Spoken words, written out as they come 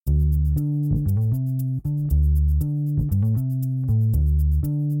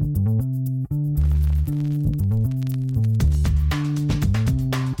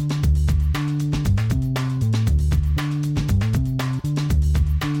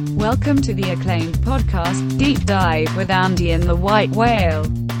Welcome to the acclaimed podcast, Deep Dive with Andy and the White Whale.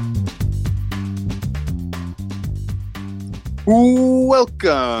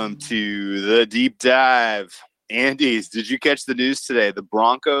 Welcome to the Deep Dive. Andy's, did you catch the news today? The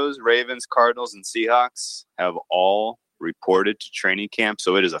Broncos, Ravens, Cardinals, and Seahawks have all reported to training camp,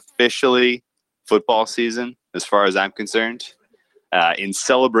 so it is officially football season as far as I'm concerned. In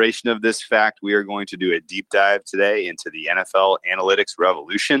celebration of this fact, we are going to do a deep dive today into the NFL analytics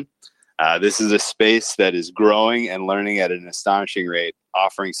revolution. This is a space that is growing and learning at an astonishing rate,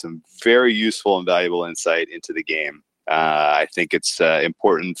 offering some very useful and valuable insight into the game. I think it's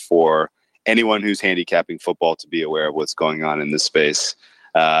important for anyone who's handicapping football to be aware of what's going on in this space.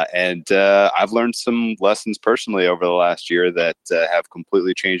 And I've learned some lessons personally over the last year that have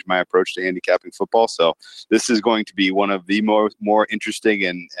completely changed my approach to handicapping football. So this is going to be one of the more interesting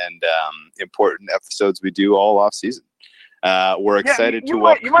and important episodes we do all off season. We're excited to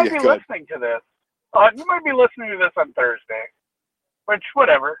welcome. You might be listening to this. You might be listening to this on Thursday, which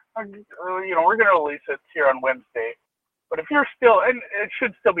whatever. We're going to release it here on Wednesday. But if you're still, and it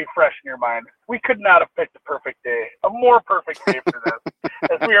should still be fresh in your mind, we could not have picked a perfect day, a more perfect day for this,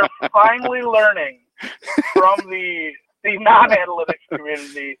 as we are finally learning from the non-analytics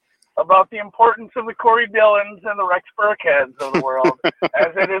community about the importance of the Corey Dillons and the Rex Burkheads of the world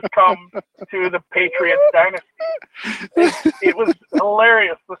as it has come to the Patriots dynasty. It was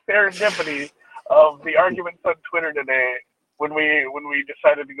hilarious, the serendipity of the arguments on Twitter today when we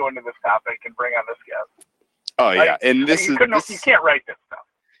decided to go into this topic and bring on this guest. Oh yeah, and you can't write this stuff.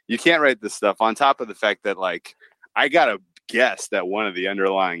 You can't write this stuff on top of the fact that, like, I gotta guess that one of the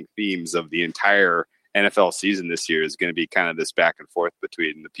underlying themes of the entire NFL season this year is going to be kind of this back and forth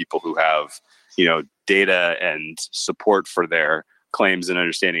between the people who have, data and support for their claims and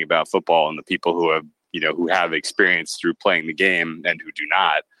understanding about football, and the people who have experience through playing the game and who do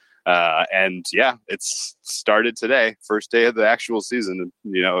not. It's started today, first day of the actual season,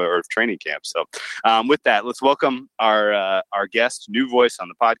 or training camp. So with that, let's welcome our guest, new voice on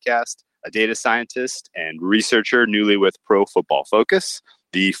the podcast, a data scientist and researcher newly with Pro Football Focus,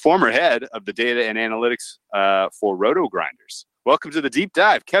 the former head of the data and analytics for Roto Grinders. Welcome to the Deep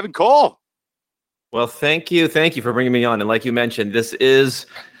Dive, Kevin Cole. Well, thank you for bringing me on. And like you mentioned, this is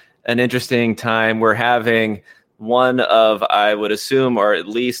an interesting time. We're having one of, I would assume, or at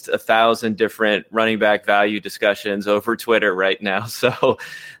least 1,000 different running back value discussions over Twitter right now. So,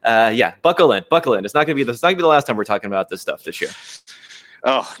 buckle in. It's not going to be the last time we're talking about this stuff this year.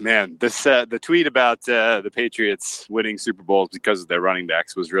 Oh man, the tweet about the Patriots winning Super Bowls because of their running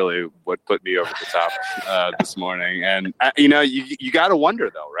backs was really what put me over the top this morning. And you got to wonder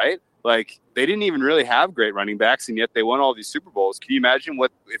though, right? Like, they didn't even really have great running backs, and yet they won all these Super Bowls. Can you imagine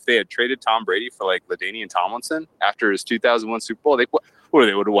what if they had traded Tom Brady for, like, LaDainian Tomlinson after his 2001 Super Bowl? They would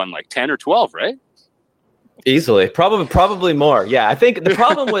have won like 10 or 12, right? Easily, probably more. Yeah, I think the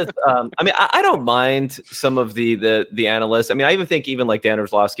problem with, I don't mind some of the analysts. I mean, I even think like Dan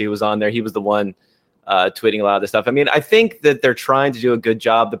Orlovsky was on there. He was the one tweeting a lot of this stuff. I mean, I think that they're trying to do a good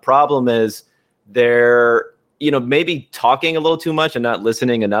job. The problem is they're maybe talking a little too much and not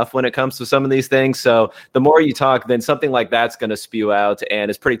listening enough when it comes to some of these things. So the more you talk, then something like that's going to spew out, and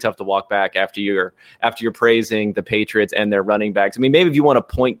it's pretty tough to walk back after you're praising the Patriots and their running backs. I mean, maybe if you want to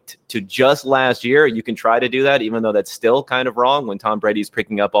point to just last year, you can try to do that, even though that's still kind of wrong when Tom Brady's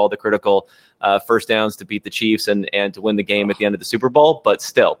picking up all the critical first downs to beat the Chiefs and to win the game at the end of the Super Bowl. But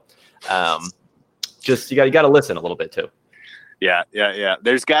still, just you got to listen a little bit too. Yeah.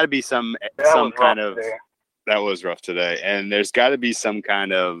 There's got to be some kind of. That was rough today. And there's got to be some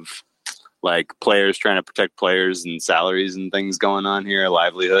kind of, like, players trying to protect players and salaries and things going on here,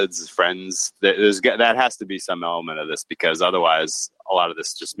 livelihoods, friends. That has to be some element of this, because otherwise a lot of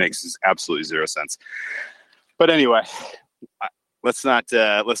this just makes absolutely zero sense. But anyway, let's not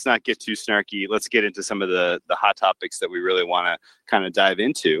get too snarky. Let's get into some of the hot topics that we really want to kind of dive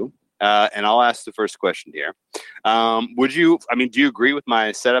into. And I'll ask the first question here. Do you agree with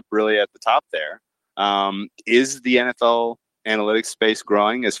my setup really at the top there? Is the NFL analytics space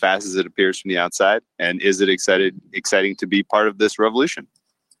growing as fast as it appears from the outside? And is it exciting to be part of this revolution?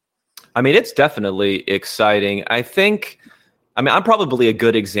 I mean, it's definitely exciting. I'm probably a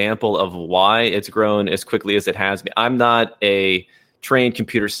good example of why it's grown as quickly as it has. I'm not a trained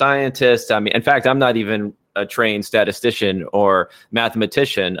computer scientist. I mean, in fact, I'm not even a trained statistician or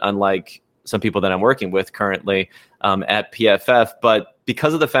mathematician, unlike some people that I'm working with currently at PFF. But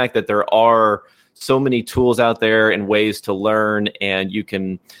because of the fact that there are so many tools out there and ways to learn, and you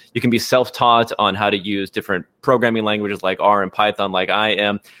can be self-taught on how to use different programming languages like R and Python, like I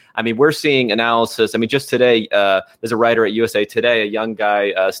am. I mean, we're seeing analysis. I mean, just today, there's a writer at USA Today, a young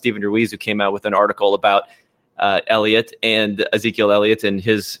guy, Stephen Ruiz, who came out with an article about Elliott and Ezekiel Elliott and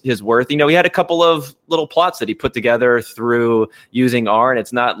his worth. You know, he had a couple of little plots that he put together through using R, and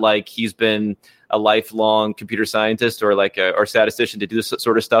it's not like he's been a lifelong computer scientist or or statistician to do this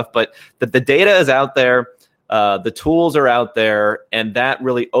sort of stuff, but the data is out there, the tools are out there, and that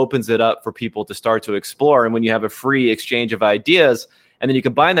really opens it up for people to start to explore. And when you have a free exchange of ideas, and then you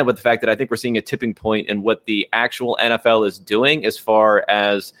combine that with the fact that I think we're seeing a tipping point in what the actual NFL is doing as far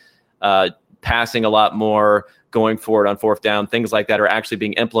as passing a lot more, going forward on fourth down, things like that are actually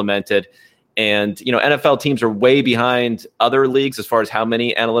being implemented. And, you know, NFL teams are way behind other leagues as far as how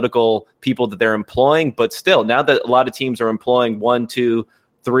many analytical people that they're employing. But still, now that a lot of teams are employing 1, 2,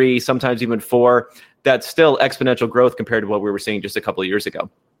 3, sometimes even 4, that's still exponential growth compared to what we were seeing just a couple of years ago.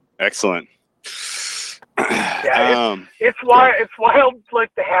 Excellent. Yeah, it's wild,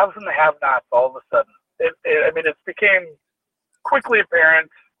 like the haves and the have-nots all of a sudden. I mean, it's became quickly apparent,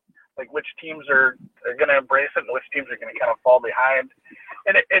 like which teams are going to embrace it and which teams are going to kind of fall behind.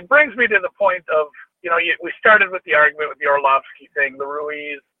 And it brings me to the point of, you know, we started with the argument with the Orlovsky thing, the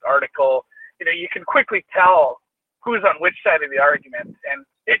Ruiz article. You know, you can quickly tell who's on which side of the argument. And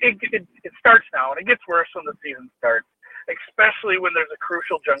it starts now, and it gets worse when the season starts, especially when there's a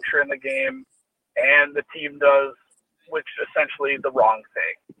crucial juncture in the game and the team does, which essentially the wrong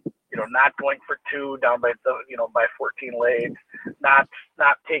thing. You know, not going for 2 down by 14 late, not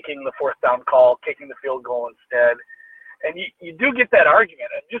taking the fourth down call, kicking the field goal instead. And you do get that argument.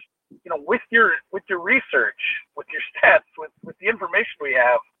 And just, you know, with your research, with your stats, with the information we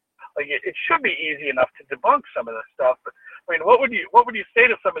have, like it should be easy enough to debunk some of this stuff. But I mean, what would you say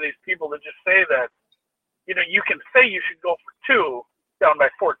to some of these people that just say that, you know, you can say you should go for 2 down by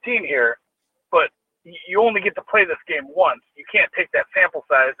 14 here, but you only get to play this game once. You can't take that sample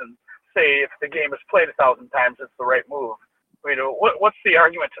size and say if the game is played 1,000 times, it's the right move. You know, what's the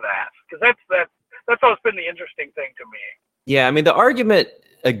argument to that? Because that's always been the interesting thing to me. Yeah, I mean, the argument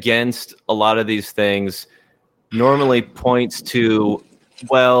against a lot of these things normally points to,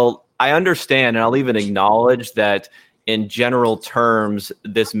 well, I understand, and I'll even acknowledge that in general terms,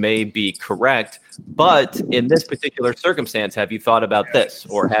 this may be correct, but in this particular circumstance, have you thought about this?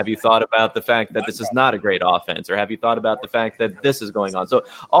 Or have you thought about the fact that this is not a great offense? Or have you thought about the fact that this is going on? So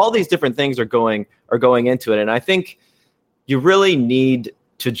all these different things are going into it. And I think you really need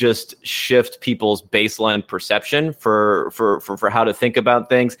to just shift people's baseline perception for how to think about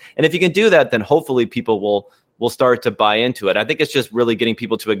things. And if you can do that, then hopefully people will start to buy into it. I think it's just really getting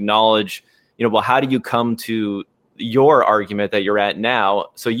people to acknowledge, you know, well, how do you come to your argument that you're at now?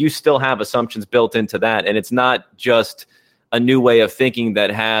 So you still have assumptions built into that. And it's not just a new way of thinking that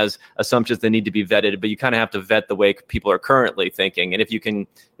has assumptions that need to be vetted, but you kind of have to vet the way people are currently thinking. And if you can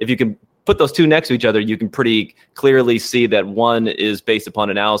put those two next to each other, you can pretty clearly see that one is based upon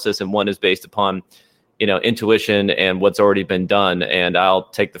analysis and one is based upon, you know, intuition and what's already been done. And I'll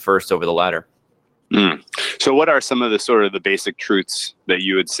take the first over the latter. So what are some of the sort of the basic truths that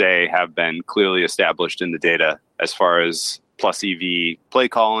you would say have been clearly established in the data as far as plus EV play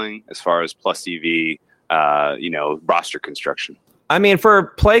calling, as far as plus EV, roster construction? I mean, for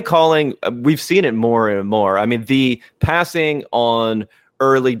play calling, we've seen it more and more. I mean, the passing on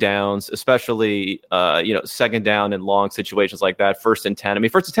early downs, especially, second down and long situations like that, 1st and 10. I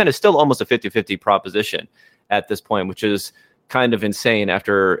mean, 1st and 10 is still almost a 50-50 proposition at this point, which is kind of insane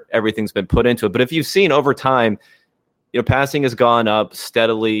after everything's been put into it. But if you've seen over time, you know, passing has gone up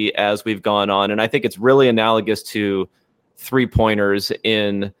steadily as we've gone on. And I think it's really analogous to 3-pointers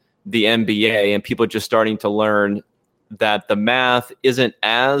in the NBA and people just starting to learn that the math isn't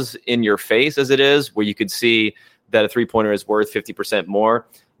as in your face as it is, where you could see that a 3-pointer is worth 50% more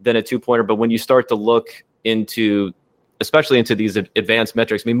than a 2-pointer. But when you start to look into, especially into these advanced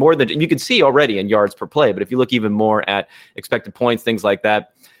metrics, I mean, more than you can see already in yards per play, but if you look even more at expected points, things like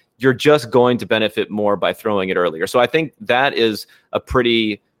that, you're just going to benefit more by throwing it earlier. So I think that is a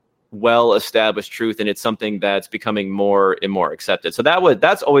pretty well-established truth, and it's something that's becoming more and more accepted. So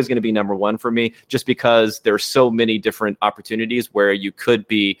that's always going to be number one for me, just because there's so many different opportunities where you could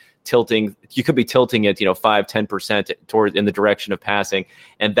be tilting it, 5-10% towards in the direction of passing,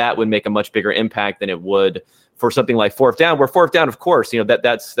 and that would make a much bigger impact than it would for something like 4th down, where 4th down, of course,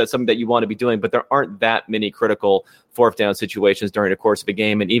 that's something that you want to be doing, but there aren't that many critical 4th down situations during the course of a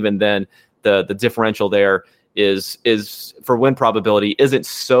game. And even then the differential there is for win probability isn't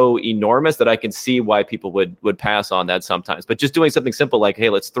so enormous that I can see why people would pass on that sometimes. But just doing something simple like, hey,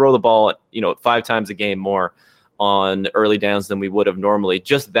 let's throw the ball, 5 times a game more on early downs than we would have normally.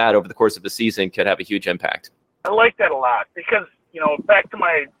 Just that over the course of the season could have a huge impact. I like that a lot because, back to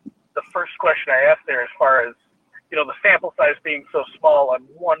the first question I asked there as far as, the sample size being so small on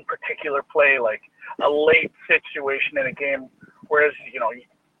one particular play, like a late situation in a game, whereas,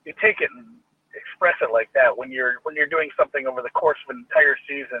 you take it and express it like that when you're doing something over the course of an entire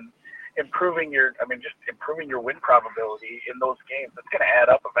season, improving your win probability in those games. It's going to add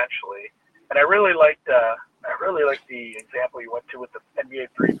up eventually. And I really liked the example you went to with the NBA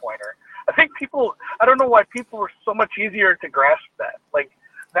 3-pointer. I think I don't know why people were so much easier to grasp that. Like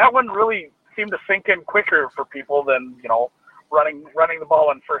that one really seemed to sink in quicker for people than, running the ball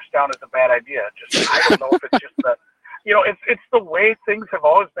on first down is a bad idea. I don't know if it's just it's the way things have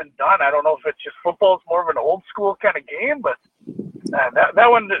always been done. I don't know if it's just football is more of an old school kind of game, but that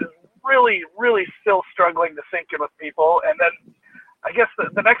one is really, really still struggling to sink in with people. And then I guess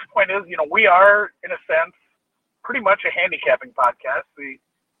the next point is, we are in a sense pretty much a handicapping podcast. We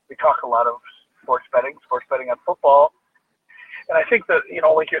talk a lot of sports betting on football. And I think that,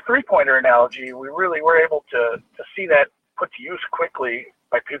 like your 3-pointer analogy, we really were able to see that put to use quickly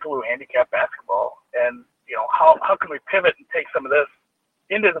by people who handicap basketball. And, how can we pivot and take some of this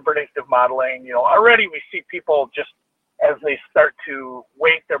into the predictive modeling? Already we see people just as they start to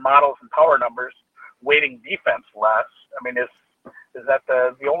weight their models and power numbers, weighting defense less. I mean, is that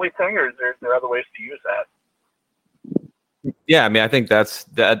the only thing, or is there other ways to use that? Yeah, I mean, I think that's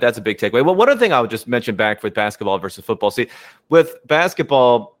a big takeaway. Well, one other thing I would just mention back with basketball versus football. See, with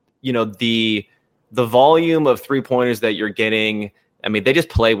basketball, the volume of 3-pointers that you're getting, I mean, they just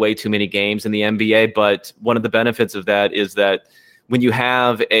play way too many games in the NBA. But one of the benefits of that is that when you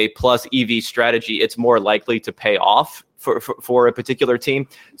have a plus EV strategy, it's more likely to pay off for a particular team.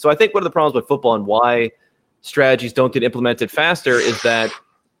 So I think one of the problems with football and why strategies don't get implemented faster is that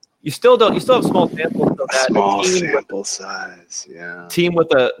you still have small samples. So that small sample size, yeah. Team with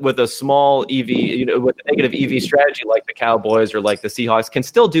a small EV, with a negative EV strategy like the Cowboys or like the Seahawks can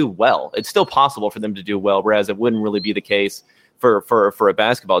still do well. It's still possible for them to do well, whereas it wouldn't really be the case for a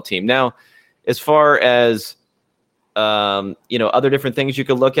basketball team. Now, as far as other different things you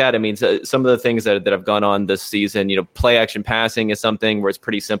could look at. I mean, some of the things that have gone on this season, play action passing is something where it's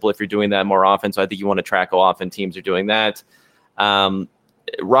pretty simple if you're doing that more often. So I think you want to track how often teams are doing that.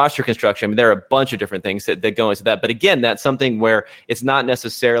 Roster construction, I mean, there are a bunch of different things that go into that. But again, that's something where it's not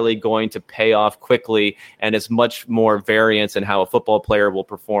necessarily going to pay off quickly, and it's much more variance in how a football player will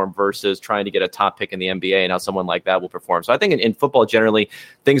perform versus trying to get a top pick in the NBA and how someone like that will perform. So I think in football, generally,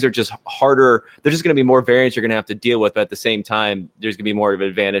 things are just harder. There's just going to be more variance you're going to have to deal with. But at the same time, there's going to be more of an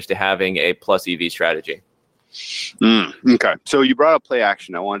advantage to having a plus EV strategy. Okay. So you brought up play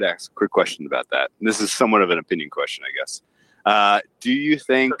action. I wanted to ask a quick question about that. This is somewhat of an opinion question, I guess. Do you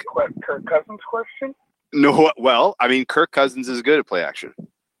think Kirk Cousins question? No. Well, I mean, Kirk Cousins is good at play action.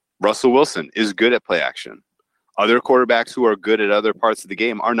 Russell Wilson is good at play action. Other quarterbacks who are good at other parts of the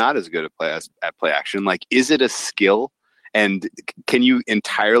game are not as good at play action. Like, is it a skill? And can you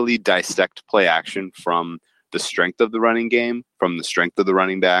entirely dissect play action from the strength of the running game, from the strength of the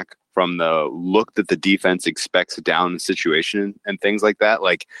running back, from the look that the defense expects down the situation and things like that?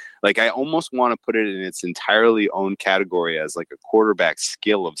 Like I almost want to put it in its entirely own category as like a quarterback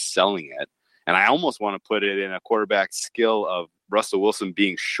skill of selling it. And I almost want to put it in a quarterback skill of Russell Wilson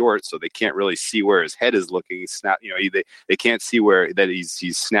being short, so they can't really see where his head is looking. They can't see where that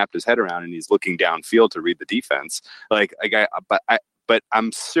he's snapped his head around and he's looking downfield to read the defense. But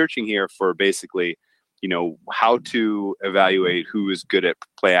I'm searching here for basically, how to evaluate who is good at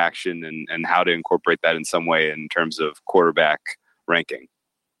play action and how to incorporate that in some way in terms of quarterback ranking.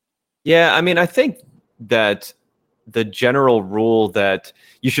 Yeah, I mean, I think that the general rule that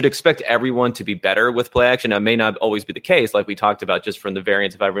you should expect everyone to be better with play action. Now, may not always be the case, like we talked about, just from the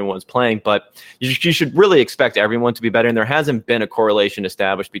variance of everyone's playing, but you should really expect everyone to be better. And there hasn't been a correlation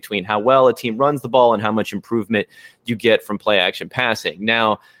established between how well a team runs the ball and how much improvement you get from play action passing.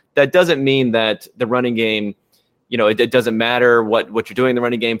 Now, that doesn't mean that the running game, it doesn't matter what you're doing in the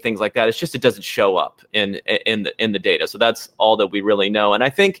running game, things like that. It's just it doesn't show up in the data. So that's all that we really know. And I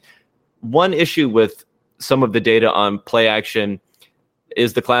think one issue with some of the data on play action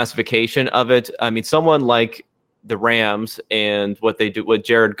is the classification of it. I mean, someone like the Rams and what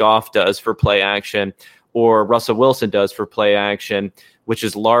Jared Goff does for play action, or Russell Wilson does for play action, which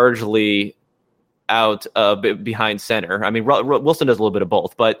is largely out behind center. I mean, Wilson does a little bit of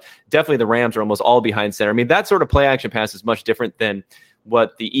both, but definitely the Rams are almost all behind center. I mean, that sort of play action pass is much different than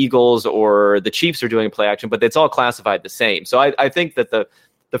what the Eagles or the Chiefs are doing in play action, but it's all classified the same. So I think that the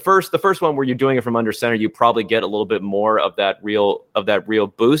first one where you're doing it from under center, you probably get a little bit more of that real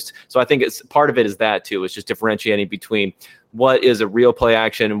boost. So I think it's part of it is that too. It's just differentiating between what is a real play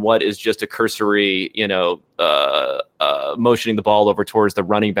action and what is just a cursory, motioning the ball over towards the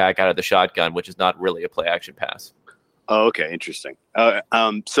running back out of the shotgun, which is not really a play action pass. Oh, okay, interesting. But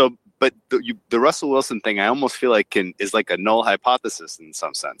the Russell Wilson thing, I almost feel like is like a null hypothesis in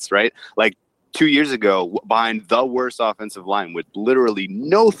some sense, right? Like 2 years ago, behind the worst offensive line with literally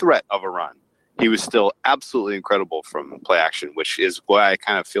no threat of a run, he was still absolutely incredible from play action, which is why I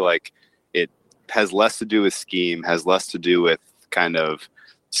kind of feel like it has less to do with scheme, has less to do with kind of,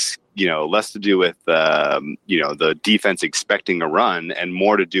 less to do with, the defense expecting a run and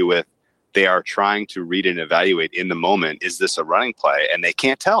more to do with they are trying to read and evaluate in the moment. Is this a running play? And they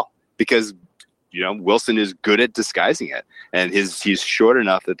can't tell because, Wilson is good at disguising it, and he's short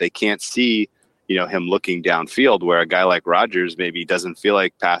enough that they can't see, him looking downfield, where a guy like Rodgers maybe doesn't feel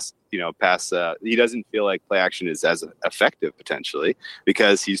like he doesn't feel like play action is as effective potentially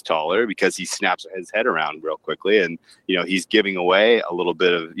because he's taller, because he snaps his head around real quickly. And, he's giving away a little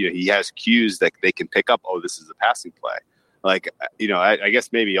bit of, he has cues that they can pick up. Oh, this is a passing play. Like, I guess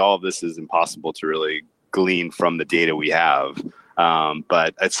maybe all of this is impossible to really glean from the data we have.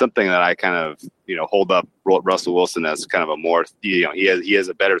 But it's something that I kind of, hold up Russell Wilson as kind of a more, he has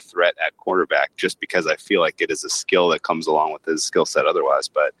a better threat at quarterback just because I feel like it is a skill that comes along with his skill set otherwise.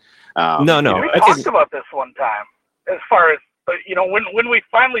 But we talked about this one time as far as, when we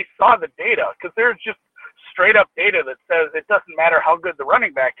finally saw the data, because there's just straight up data that says it doesn't matter how good the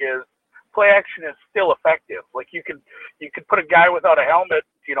running back is, play action is still effective. Like you could put a guy without a helmet,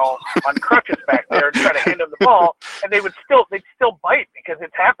 on crutches back there and try to hand him the ball, and they'd still bite because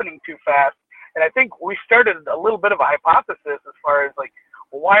it's happening too fast. And I think we started a little bit of a hypothesis as far as like,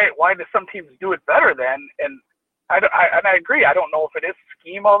 why do some teams do it better then? And I agree. I don't know if it is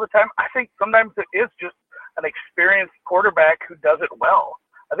scheme all the time. I think sometimes it is just an experienced quarterback who does it well.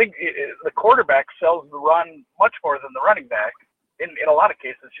 I think the quarterback sells the run much more than the running back in a lot of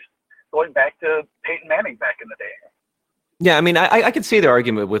cases, just going back to Peyton Manning back in the day. Yeah, I mean, I could see the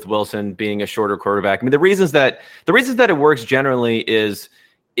argument with Wilson being a shorter quarterback. I mean, the reasons that it works generally is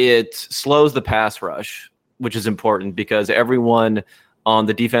it slows the pass rush, which is important because everyone on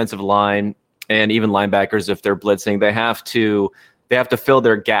the defensive line and even linebackers, if they're blitzing, they have to fill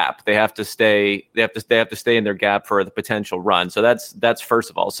their gap. They have to stay in their gap for the potential run. So that's first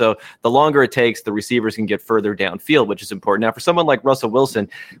of all. So the longer it takes, the receivers can get further downfield, which is important. Now, for someone like Russell Wilson,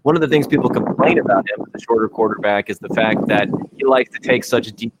 one of the things people complain about him as a shorter quarterback is the fact that he likes to take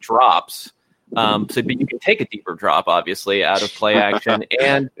such deep drops. But you can take a deeper drop, obviously, out of play action,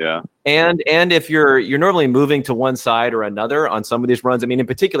 and if you're normally moving to one side or another on some of these runs. I mean, in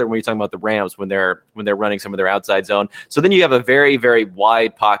particular, when you're talking about the Rams when they're running some of their outside zone, so then you have a very, very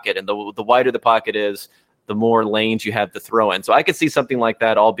wide pocket, and the wider the pocket is, the more lanes you have to throw in. So I could see something like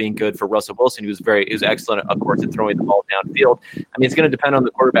that all being good for Russell Wilson, who's excellent, of course, at throwing the ball downfield. I mean, it's going to depend on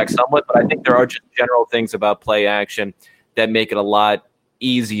the quarterback somewhat, but I think there are just general things about play action that make it a lot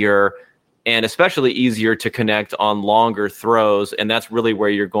easier. And especially easier to connect on longer throws, and that's really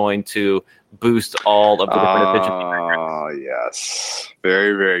where you're going to boost all of the different efficiency. Oh, yes.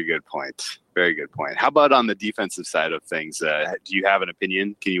 Very, very good point. Very good point. How about on the defensive side of things? Do you have an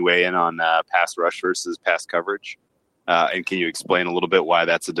opinion? Can you weigh in on pass rush versus pass coverage? And can you explain a little bit why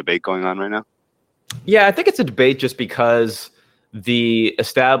that's a debate going on right now? Yeah, I think it's a debate just because the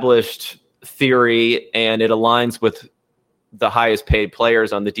established theory, and it aligns with the highest paid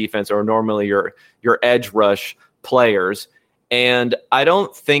players on the defense are normally your edge rush players. And I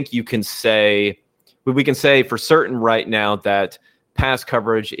don't think we can say for certain right now that pass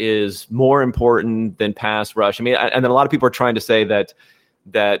coverage is more important than pass rush. I mean, and then a lot of people are trying to say that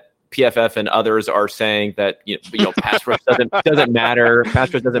PFF and others are saying that pass rush doesn't matter,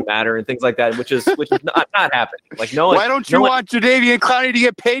 pass rush doesn't matter, and things like that, which is not happening. Like no one. Why don't you want Jadeveon Clowney to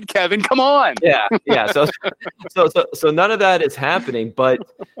get paid, Kevin? Come on. Yeah. So none of that is happening, but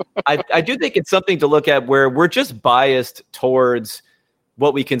I do think it's something to look at where we're just biased towards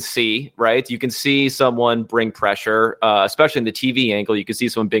what we can see. Right? You can see someone bring pressure, especially in the TV angle. You can see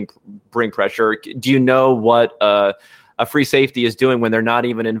someone bring pressure. Do you know what a free safety is doing when they're not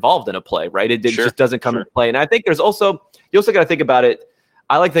even involved in a play, right? It just doesn't come into play. And I think you also got to think about it.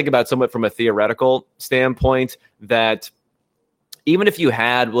 I like to think about it somewhat from a theoretical standpoint that even if you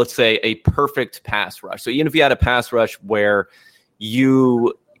had, let's say, a perfect pass rush. So even if you had a pass rush where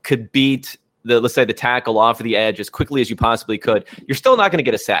you could beat let's say the tackle off of the edge as quickly as you possibly could, you're still not going to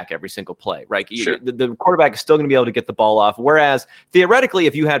get a sack every single play, right? Sure. The quarterback is still going to be able to get the ball off. Whereas theoretically,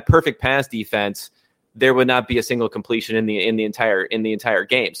 if you had perfect pass defense, there would not be a single completion in the entire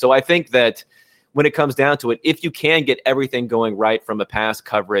game. So I think that when it comes down to it, if you can get everything going right from a pass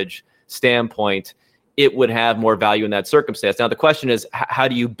coverage standpoint, it would have more value in that circumstance. Now, the question is, how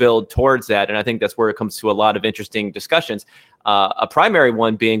do you build towards that? And I think that's where it comes to a lot of interesting discussions. A primary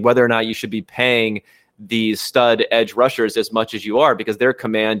one being whether or not you should be paying these stud edge rushers as much as you are, because they're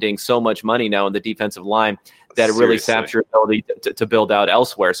commanding so much money now in the defensive line that it really saps your ability to build out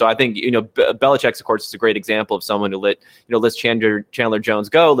elsewhere. So I think, Belichick's, of course, is a great example of someone who lets Chandler Jones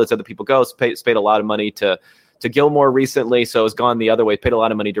go, lets other people go, paid a lot of money to Gilmore recently, so has gone the other way, paid a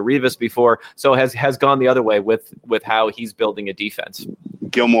lot of money to Revis before, so has gone the other way with how he's building a defense.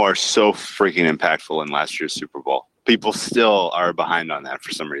 Gilmore so freaking impactful in last year's Super Bowl. People still are behind on that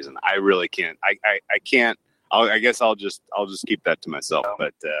for some reason. I really can't. I can't. I guess I'll just keep that to myself.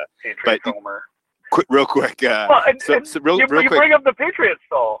 But Homer. Real quick. You bring up the Patriots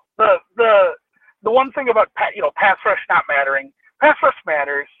though. The one thing about pass rush not mattering. Pass rush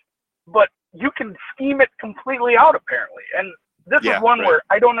matters, but you can scheme it completely out apparently. And this is one where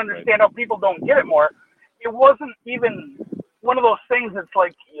I don't understand how people don't get it more. It wasn't even one of those things that's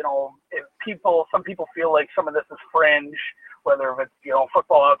like, some people feel like some of this is fringe, whether it's,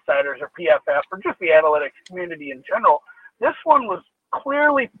 Football Outsiders or PFF or just the analytics community in general. This one was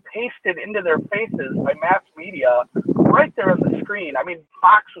clearly pasted into their faces by mass media right there on the screen. I mean,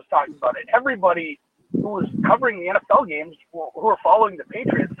 Fox was talking about it. Everybody who was covering the NFL games who were following the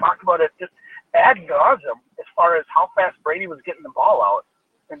Patriots talked about it just ad nauseum as far as how fast Brady was getting the ball out.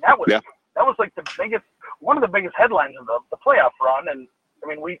 And that was like one of the biggest headlines of the playoff run. And I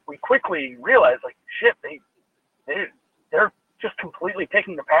mean, we quickly realized, like, shit, they're just completely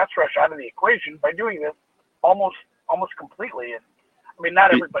taking the pass rush out of the equation by doing this almost completely. And I mean,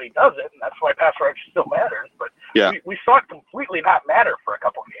 not everybody does it, and that's why pass rush still matters. But we saw it completely not matter for a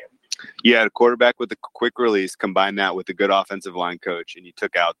couple games. You had a quarterback with a quick release, combine that with a good offensive line coach, and you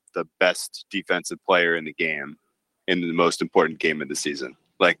took out the best defensive player in the game in the most important game of the season.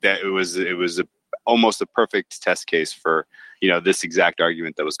 Like that, it was almost a perfect test case for this exact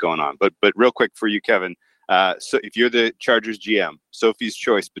argument that was going on. But real quick for you, Kevin. So if you're the Chargers GM, Sophie's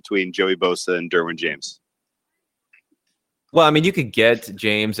choice between Joey Bosa and Derwin James. Well, I mean, you could get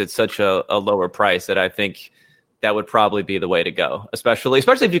James at such a lower price that I think that would probably be the way to go, especially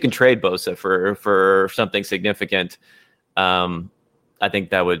if you can trade Bosa for something significant. I think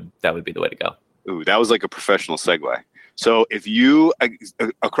that would be the way to go. Ooh, that was like a professional segue. So if you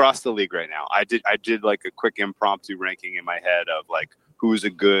across the league right now, I did like a quick impromptu ranking in my head of like who's a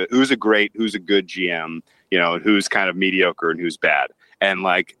good GM, who's kind of mediocre and who's bad, and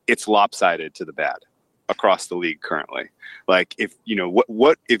like it's lopsided to the bad across the league currently. Like if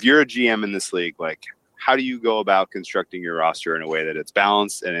what if you're a GM in this league, like how do you go about constructing your roster in a way that it's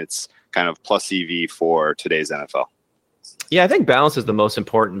balanced and it's kind of plus EV for today's NFL? Yeah, I think balance is the most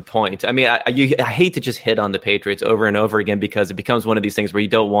important point. I mean, I hate to just hit on the Patriots over and over again because it becomes one of these things where you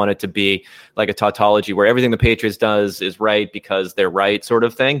don't want it to be like a tautology where everything the Patriots does is right because they're right sort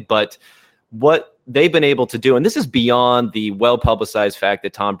of thing. But what they've been able to do, and this is beyond the well-publicized fact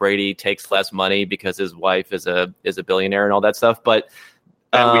that Tom Brady takes less money because his wife is a billionaire and all that stuff. But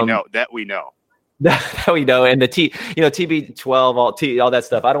that we know. That we know, and the TB12, all that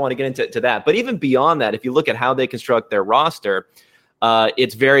stuff. I don't want to get into that. But even beyond that, if you look at how they construct their roster,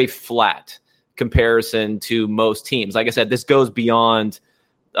 it's very flat comparison to most teams. Like I said, this goes beyond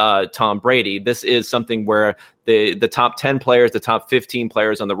Tom Brady. This is something where the top 10 players, the top 15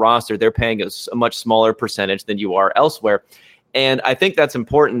 players on the roster, they're paying a much smaller percentage than you are elsewhere. And I think that's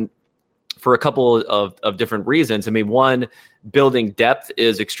important for a couple of different reasons. I mean, one, building depth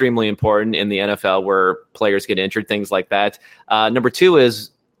is extremely important in the NFL where players get injured, things like that. Number two is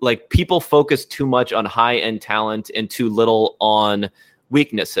like people focus too much on high-end talent and too little on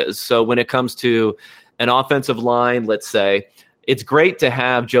weaknesses. So when it comes to an offensive line, let's say, it's great to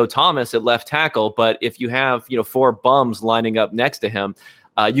have Joe Thomas at left tackle, but if you have, four bums lining up next to him,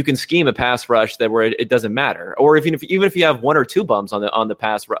 you can scheme a pass rush where it doesn't matter. Or even if you have one or two bums on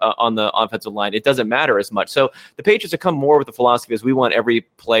the offensive line, it doesn't matter as much. So the Patriots have come more with the philosophy is we want every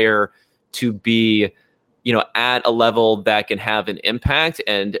player to be, at a level that can have an impact,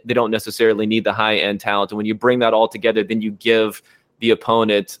 and they don't necessarily need the high end talent. And when you bring that all together, then you give the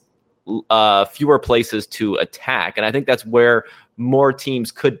opponent fewer places to attack. And I think that's where more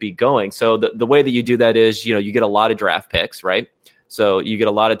teams could be going. So the way that you do that is, you get a lot of draft picks, right? So you get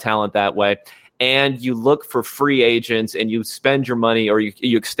a lot of talent that way. and you look for free agents and you spend your money, or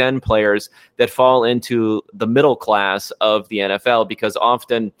you extend players that fall into the middle class of the NFL, because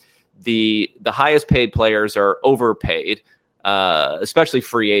often the highest paid players are overpaid. Especially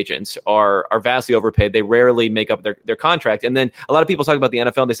free agents are vastly overpaid. They rarely make up their contract. And then a lot of people talk about the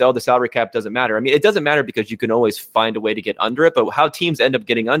NFL and they say, oh, the salary cap doesn't matter. I mean, it doesn't matter because you can always find a way to get under it. But how teams end up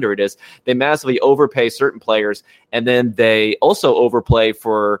getting under it is they massively overpay certain players, and then they also overplay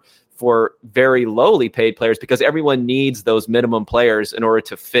for very lowly paid players, because everyone needs those minimum players in order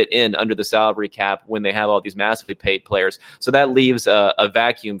to fit in under the salary cap when they have all these massively paid players. So that leaves a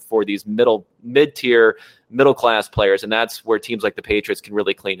vacuum for these mid-tier, middle-class players, and that's where teams like the Patriots can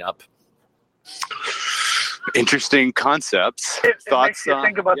really clean up. Interesting concepts. It Thoughts? makes you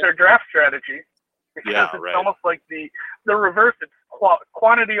think about their draft strategy. Because it's almost like the reverse. It's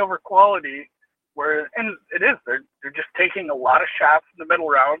quantity over quality. And it is. They're just taking a lot of shots in the middle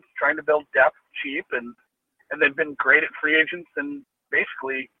rounds, trying to build depth cheap, and they've been great at free agents and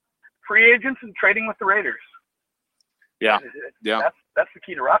basically free agents and trading with the Raiders. Yeah. That's the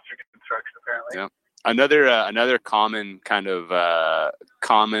key to roster construction, apparently. Yeah. Another common kind of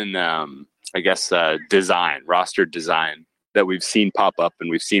design, roster design that we've seen pop up and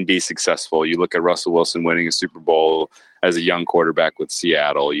we've seen be successful. You look at Russell Wilson winning a Super Bowl as a young quarterback with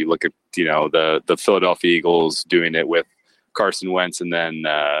Seattle. You look at the Philadelphia Eagles doing it with Carson Wentz, and then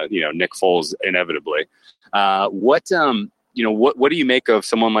Nick Foles inevitably. What do you make of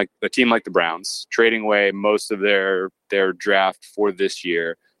someone like a team like the Browns trading away most of their draft for this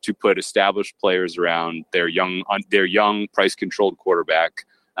year to put established players around their young price controlled quarterback?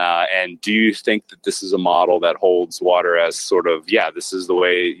 And do you think that this is a model that holds water as sort of, this is the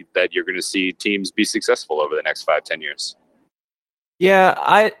way that you're going to see teams be successful over the next 5-10 years?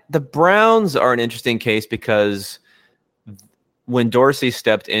 Yeah, the Browns are an interesting case because when Dorsey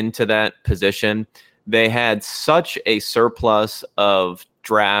stepped into that position, they had such a surplus of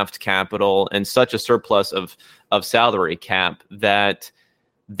draft capital and such a surplus of salary cap that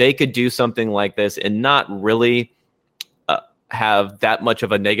they could do something like this and not really have that much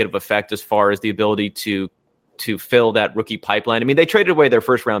of a negative effect as far as the ability to fill that rookie pipeline. I mean, they traded away their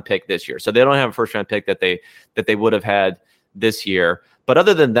first round pick this year, so they don't have a first round pick that they would have had this year. But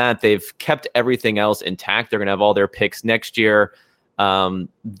other than that, they've kept everything else intact. They're going to have all their picks next year.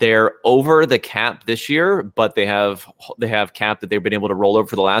 They're over the cap this year, but they have cap that they've been able to roll over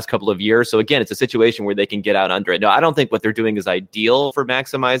for the last couple of years. So again, it's a situation where they can get out under it. Now, I don't think what they're doing is ideal for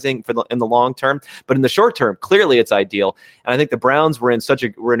maximizing in the long term, but in the short term, clearly it's ideal. And I think the Browns were in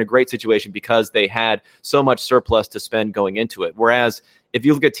a great situation because they had so much surplus to spend going into it. Whereas if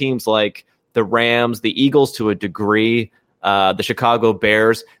you look at teams like the Rams, the Eagles to a degree, the Chicago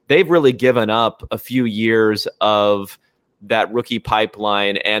Bears, they've really given up a few years of that rookie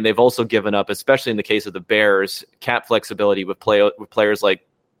pipeline, and they've also given up, especially in the case of the Bears, cap flexibility with players like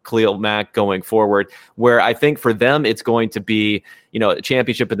Khalil Mack going forward, where I think for them it's going to be a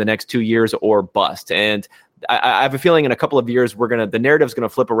championship in the next 2 years or bust. And I have a feeling in a couple of years the narrative's going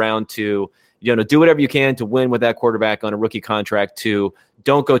to flip around to do whatever you can to win with that quarterback on a rookie contract, to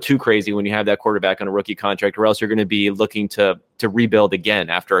don't go too crazy when you have that quarterback on a rookie contract, or else you're going to be looking to rebuild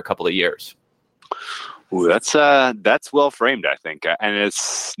again after a couple of years. Ooh, that's well framed, I think, and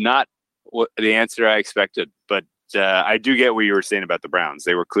it's not the answer I expected. But I do get what you were saying about the Browns.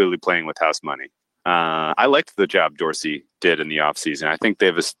 They were clearly playing with house money. I liked the job Dorsey did in the offseason. I think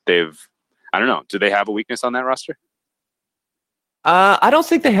they've. I don't know. Do they have a weakness on that roster? I don't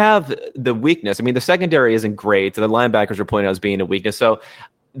think they have the weakness. I mean, the secondary isn't great. The linebackers are pointed out as being a weakness. So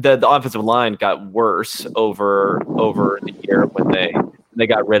the offensive line got worse over the year when they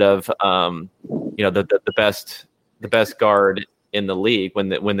got rid of the best guard in the league when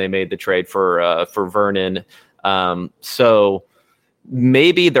they made the trade for Vernon. So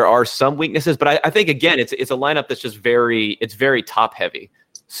maybe there are some weaknesses, but I think again it's a lineup that's just very top heavy.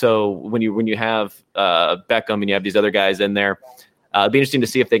 So when you have Beckham and you have these other guys in there, it'd be interesting to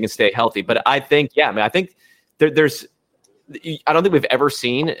see if they can stay healthy. But I think there's. I don't think we've ever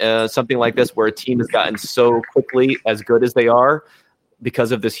seen something like this where a team has gotten so quickly as good as they are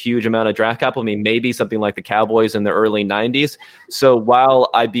because of this huge amount of draft capital. I mean, maybe something like the Cowboys in the early 90s. So while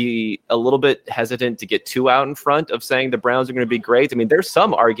I'd be a little bit hesitant to get too out in front of saying the Browns are going to be great, I mean, there's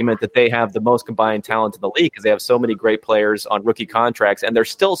some argument that they have the most combined talent in the league because they have so many great players on rookie contracts, and they're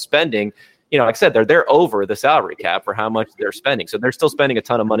still spending, like I said, they're over the salary cap for how much they're spending. So they're still spending a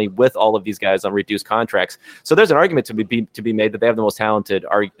ton of money with all of these guys on reduced contracts. So there's an argument to be made that they have the most talented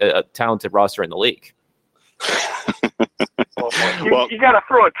roster in the league. Well, you got to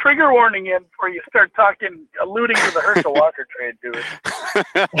throw a trigger warning in before you start alluding to the Herschel Walker trade, dude.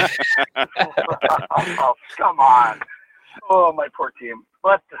 Oh, come on. Oh, my poor team.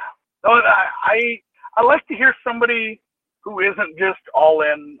 But I like to hear somebody who isn't just all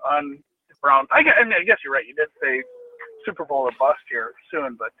in on the Browns. I guess you're right. You did say Super Bowl or bust here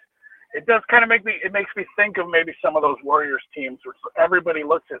soon, but it does kind of makes me think of maybe some of those Warriors teams where everybody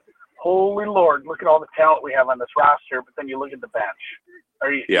looks at, holy Lord, look at all the talent we have on this roster, but then you look at the bench.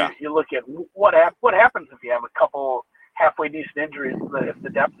 Or you look at what happens if you have a couple halfway decent injuries. If the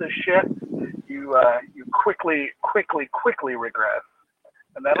depth is shit, you quickly regress.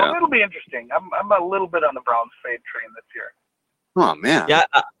 And it'll be interesting. I'm a little bit on the Browns fade train this year. Oh man. Yeah,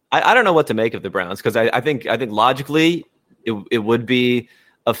 I don't know what to make of the Browns because I think logically it would be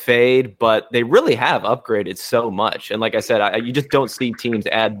a fade, but they really have upgraded so much. And like I said, you just don't see teams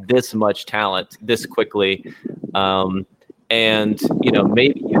add this much talent this quickly. And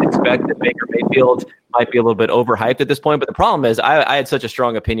maybe you'd expect that Baker Mayfield might be a little bit overhyped at this point. But the problem is I had such a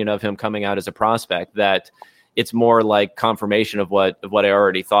strong opinion of him coming out as a prospect that it's more like confirmation of what I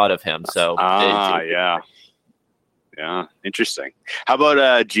already thought of him. So yeah, interesting. How about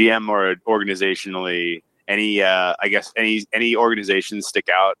GM or organizationally? Any organizations stick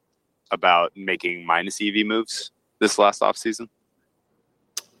out about making minus EV moves this last offseason?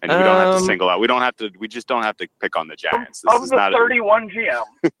 And we don't have to single out. We just don't have to pick on the Giants. Of the 31 GM.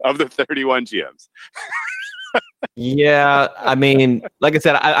 Of the 31 GMs. Yeah, I mean, like I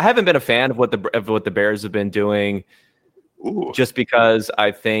said, I haven't been a fan of what the Bears have been doing. Ooh. Just because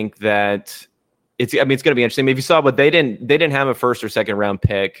I think that it's going to be interesting. I mean, if you saw what they didn't have a first or second round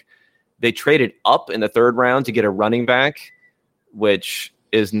pick. They traded up in the third round to get a running back, which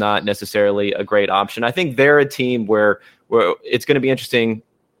is not necessarily a great option. I think they're a team where it's going to be interesting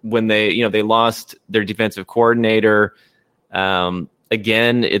when they lost their defensive coordinator.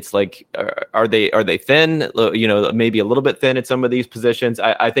 Again, it's like, are they thin? Maybe a little bit thin at some of these positions.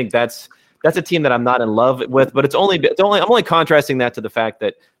 I think that's a team that I'm not in love with, but I'm only contrasting that to the fact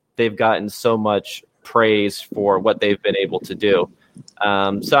that they've gotten so much praise for what they've been able to do.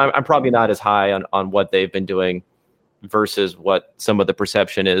 So I'm probably not as high on what they've been doing versus what some of the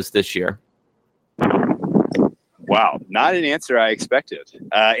perception is this year. Wow, not an answer I expected.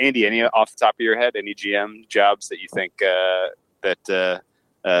 Andy, any off the top of your head, any GM jobs that you think that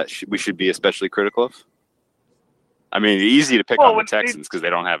we should be especially critical of? I mean, easy to pick on the Texans because they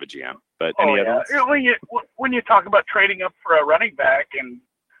don't have a GM, but any other ones? When you talk about trading up for a running back and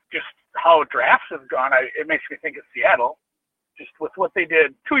just how drafts have gone, it makes me think of Seattle. Just with what they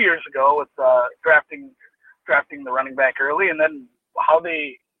did 2 years ago with drafting the running back early, and then how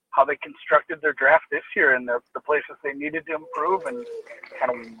they constructed their draft this year and the places they needed to improve and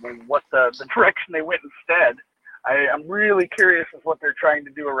kind of what the direction they went instead. I'm really curious as what they're trying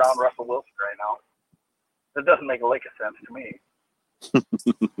to do around Russell Wilson right now. That doesn't make a lick of sense to me.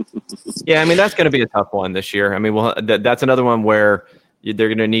 Yeah, I mean, that's going to be a tough one this year. I mean, that's another one where they're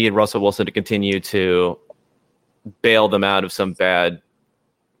going to need Russell Wilson to continue to bail them out of some bad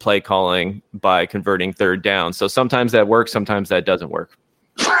play calling by converting third down. So sometimes that works, sometimes that doesn't work.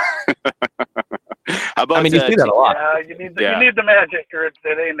 How about, you see that a lot. Yeah, you need the magic, or it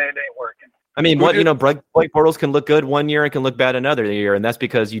ain't working. I mean, Blake Bortles can look good one year and can look bad another year, and that's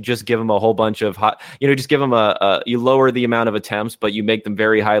because you just give them a whole bunch of just give them you lower the amount of attempts, but you make them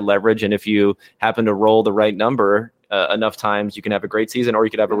very high leverage, and if you happen to roll the right number enough times, you can have a great season, or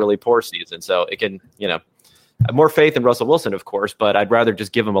you could have a really poor season. So it can, more faith in Russell Wilson, of course, but I'd rather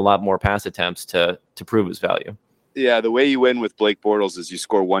just give him a lot more pass attempts to prove his value. Yeah, the way you win with Blake Bortles is you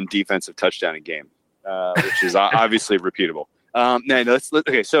score one defensive touchdown a game, which is obviously reputable.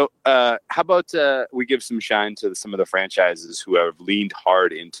 Okay, so how about we give some shine to some of the franchises who have leaned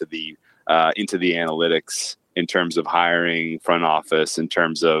hard into the analytics in terms of hiring, front office, in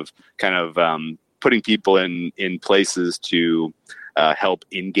terms of kind of putting people in places to help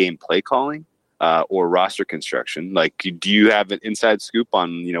in-game play calling or roster construction. Like, do you have an inside scoop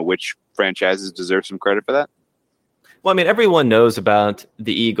on which franchises deserve some credit for that? Well, I mean, everyone knows about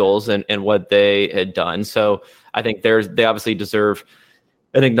the Eagles and what they had done. So I think they obviously deserve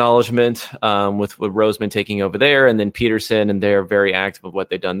an acknowledgement with Roseman taking over there, and then Peterson, and they're very active with what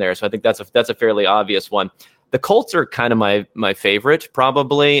they've done there. So I think that's a fairly obvious one. The Colts are kind of my favorite,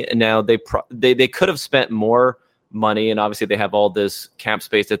 probably. Now they could have spent more money, and obviously they have all this cap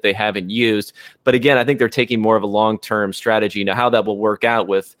space that they haven't used. But again, I think they're taking more of a long-term strategy. Now, how that will work out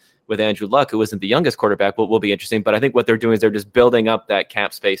with Andrew Luck, who isn't the youngest quarterback, will be interesting. But I think what they're doing is they're just building up that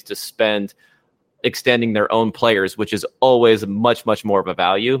cap space to spend extending their own players, which is always much, much more of a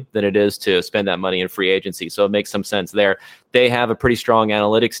value than it is to spend that money in free agency. So it makes some sense there. They have a pretty strong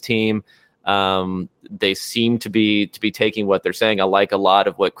analytics team. They seem to be taking what they're saying. I like a lot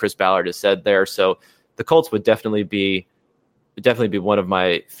of what Chris Ballard has said there. So the Colts would definitely be one of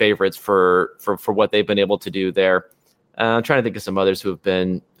my favorites for what they've been able to do there. I'm trying to think of some others who've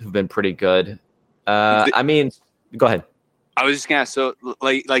been pretty good. I mean, go ahead. I was just gonna ask, so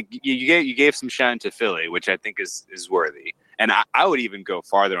like you gave some shine to Philly, which I think is worthy, and I would even go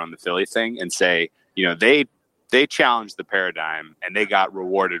farther on the Philly thing and say, they challenged the paradigm and they got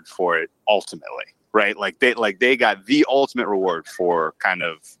rewarded for it ultimately, right? Like they got the ultimate reward for kind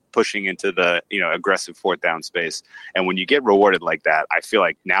of pushing into the aggressive fourth down space, and when you get rewarded like that, I feel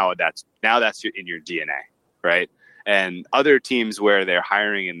like now that's in your DNA, right? And other teams where they're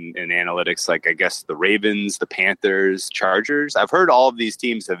hiring in analytics, like I guess the Ravens, the Panthers, Chargers. I've heard all of these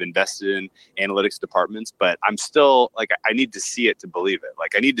teams have invested in analytics departments, but I'm still like, I need to see it to believe it.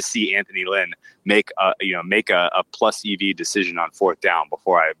 Like I need to see Anthony Lynn make a plus EV decision on fourth down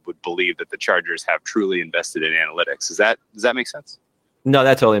before I would believe that the Chargers have truly invested in analytics. Does that make sense? No,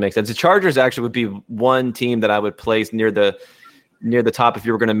 that totally makes sense. The Chargers actually would be one team that I would place near the top if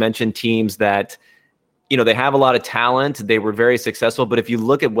you were going to mention teams that, they have a lot of talent. They were very successful, but if you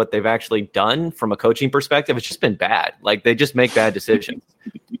look at what they've actually done from a coaching perspective, it's just been bad. Like they just make bad decisions.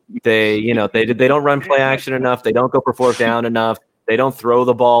 They don't run play action enough. They don't go for fourth down enough. They don't throw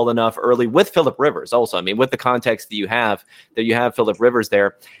the ball enough early with Phillip Rivers. Also, I mean, with the context that you have Phillip Rivers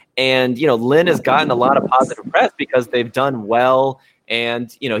there, and Lynn has gotten a lot of positive press because they've done well.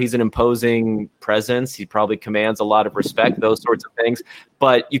 And, he's an imposing presence. He probably commands a lot of respect, those sorts of things.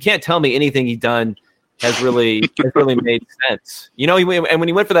 But you can't tell me anything he's done has really made sense. And when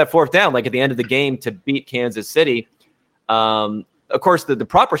he went for that fourth down, like at the end of the game to beat Kansas City, of course, the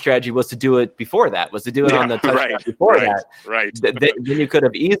proper strategy was to do it before that, on the touchdown before that. Right. Then you could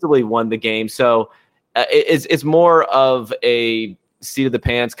have easily won the game. So it's more of a seat of the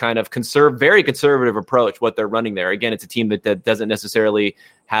pants kind of very conservative approach, what they're running there. Again, it's a team that doesn't necessarily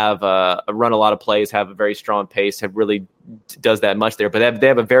have run a lot of plays, have a very strong pace, have really does that much there. But they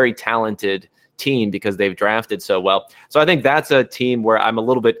have a very talented team because they've drafted so well. So I think that's a team where I'm a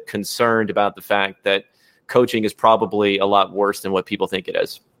little bit concerned about the fact that coaching is probably a lot worse than what people think it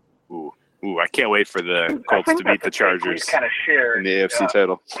is. Ooh, I can't wait for the Colts to beat the Chargers kind of share in the AFC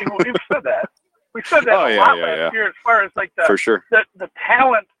title. We've said that. We said that a lot last year as far as like for sure. The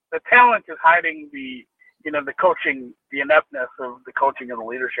talent is hiding the coaching, the ineptness of the coaching and the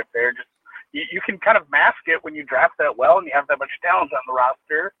leadership there. Just you can kind of mask it when you draft that well and you have that much talent on the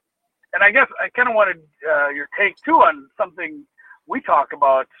roster. And I guess I kind of wanted your take, too, on something we've talked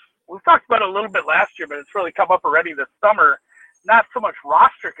about it a little bit last year, but it's really come up already this summer. Not so much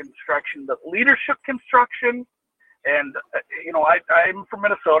roster construction, but leadership construction. And, I'm from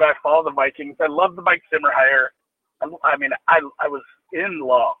Minnesota. I follow the Vikings. I love the Mike Zimmer hire. I mean, I was in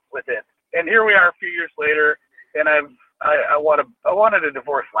love with it. And here we are a few years later, and I wanted a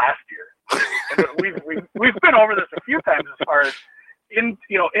divorce last year. And we've been over this a few times as far as in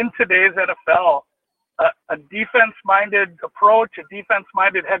today's NFL, a defense-minded approach, a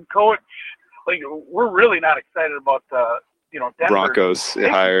defense-minded head coach. Like we're really not excited about Denver Broncos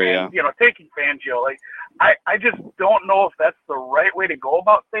hire, taking Fangio. Like I just don't know if that's the right way to go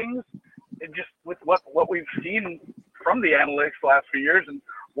about things. And just with what we've seen from the analytics the last few years and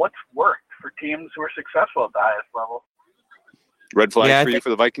what's worked for teams who are successful at the highest level. Red flags for you for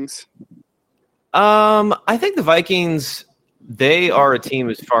the Vikings? I think the Vikings. They are a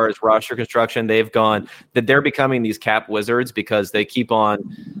team as far as roster construction. They've gone that they're becoming these cap wizards because they keep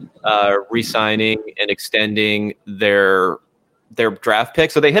on re-signing and extending their draft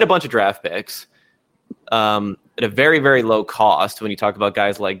picks. So they hit a bunch of draft picks at a very, very low cost. When you talk about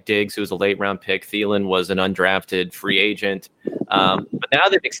guys like Diggs, who was a late round pick, Thielen was an undrafted free agent. But now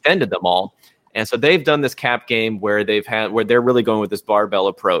they've extended them all. And so they've done this cap game where they're really going with this barbell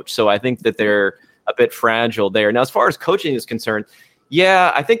approach. So I think that they're a bit fragile there. Now, as far as coaching is concerned,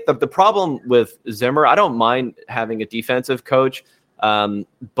 I think the problem with Zimmer, I don't mind having a defensive coach,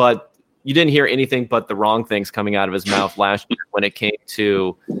 but you didn't hear anything but the wrong things coming out of his mouth last year when it came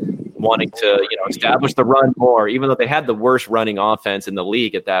to wanting to establish the run more, even though they had the worst running offense in the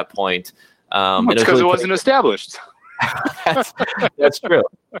league at that point. It's because it wasn't established. That's true.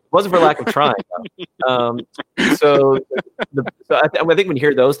 It wasn't for lack of trying. So I think when you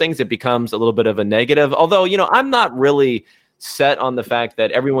hear those things, it becomes a little bit of a negative. Although, I'm not really set on the fact that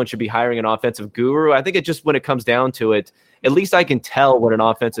everyone should be hiring an offensive guru. I think it just when it comes down to it, at least I can tell what an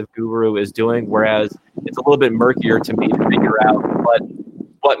offensive guru is doing, whereas it's a little bit murkier to me to figure out what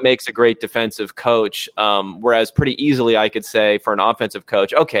what makes a great defensive coach. Whereas pretty easily I could say for an offensive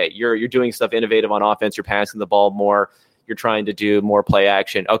coach, okay, you're doing stuff innovative on offense. You're passing the ball more. You're trying to do more play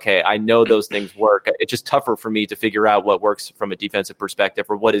action. Okay, I know those things work. It's just tougher for me to figure out what works from a defensive perspective,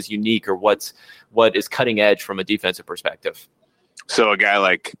 or what is unique, or what is cutting edge from a defensive perspective. So a guy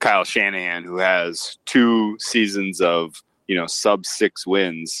like Kyle Shanahan, who has 2 seasons of sub 6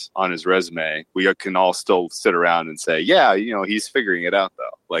 wins on his resume, we can all still sit around and say, yeah, he's figuring it out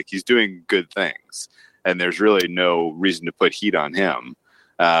though. Like, he's doing good things, and there's really no reason to put heat on him.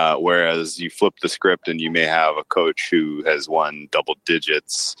 Whereas you flip the script and you may have a coach who has won double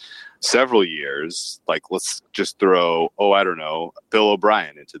digits several years. Like, let's just throw, Bill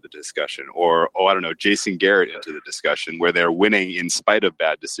O'Brien into the discussion, or, Jason Garrett into the discussion, where they're winning in spite of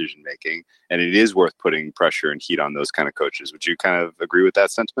bad decision making. And it is worth putting pressure and heat on those kind of coaches. Would you kind of agree with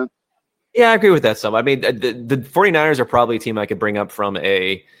that sentiment? Yeah, I agree with that some. I mean, the 49ers are probably a team I could bring up from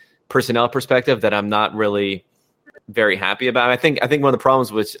a personnel perspective that I'm not really very happy about. I think one of the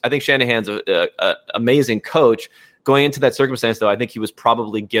problems was, I think Shanahan's a amazing coach. Going into that circumstance, though, I think he was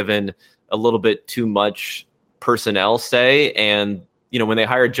probably given a little bit too much personnel say. And, when they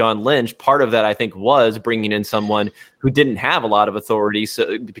hired John Lynch, part of that, I think, was bringing in someone who didn't have a lot of authority,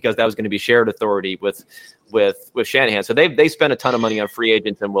 so because that was going to be shared authority with Shanahan. So they spent a ton of money on free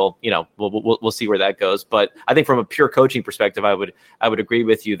agents, and we'll see where that goes. But I think from a pure coaching perspective, I would agree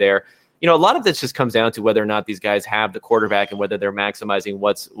with you there. A lot of this just comes down to whether or not these guys have the quarterback and whether they're maximizing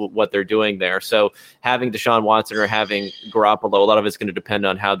what they're doing there. So having Deshaun Watson or having Garoppolo, a lot of it's going to depend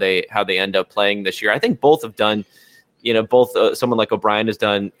on how they end up playing this year. I think both have done, someone like O'Brien has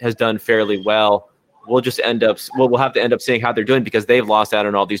done fairly well. We'll have to end up seeing how they're doing, because they've lost out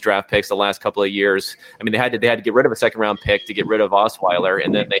on all these draft picks the last couple of years. I mean, they had to get rid of a 2nd round pick to get rid of Osweiler,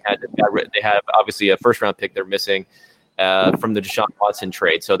 and then they have obviously a 1st round pick they're missing from the Deshaun Watson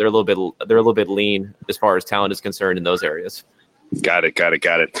trade. So they're a little bit lean as far as talent is concerned in those areas. Got it.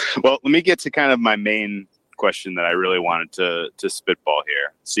 Well, let me get to kind of my main question that I really wanted to spitball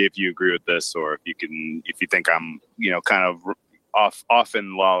here. See if you agree with this, or if you think I'm, kind of off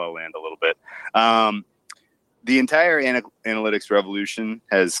in la la land a little bit. The entire analytics revolution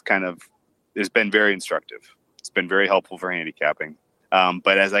has been very instructive. It's been very helpful for handicapping.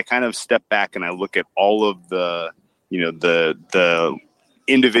 But as I kind of step back and I look at all of the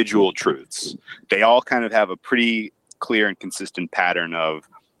individual truths, they all kind of have a pretty clear and consistent pattern of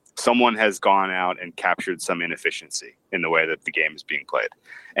someone has gone out and captured some inefficiency in the way that the game is being played.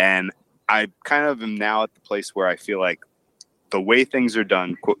 And I kind of am now at the place where I feel like the way things are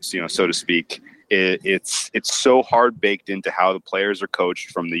done, so to speak, it's so hard baked into how the players are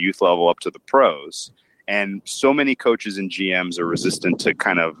coached from the youth level up to the pros. And so many coaches and GMs are resistant to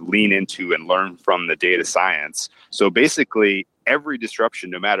kind of lean into and learn from the data science. So basically, every disruption,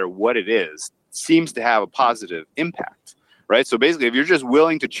 no matter what it is, seems to have a positive impact, right? So basically, if you're just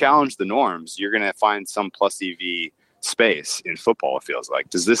willing to challenge the norms, you're going to find some plus EV space in football, it feels like.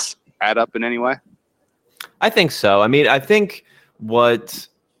 Does this add up in any way? I think so. I mean, I think what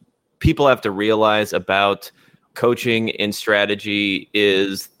people have to realize about coaching and strategy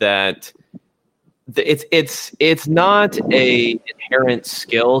is that it's not a inherent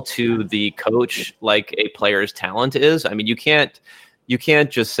skill to the coach like a player's talent is. I mean, you can't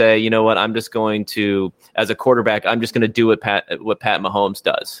just say, you know what, I'm just going to, as a quarterback, I'm just going to do what Pat Mahomes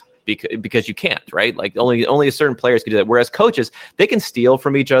does, because you can't, right? Like only certain players can do that. Whereas coaches, they can steal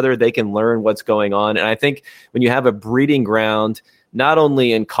from each other, they can learn what's going on. And I think when you have a breeding ground, not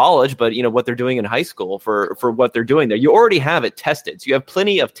only in college, but what they're doing in high school for what they're doing there, you already have it tested. So you have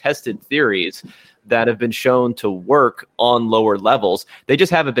plenty of tested theories that have been shown to work on lower levels. They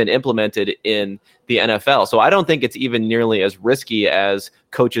just haven't been implemented in the NFL. So I don't think it's even nearly as risky as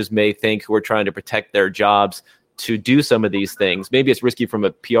coaches may think who are trying to protect their jobs to do some of these things. Maybe it's risky from a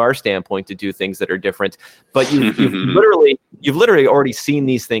PR standpoint to do things that are different, but you've literally already seen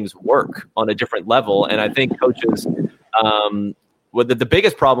these things work on a different level. And I think coaches, the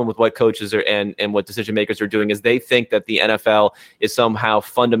biggest problem with what coaches are and what decision makers are doing is they think that the NFL is somehow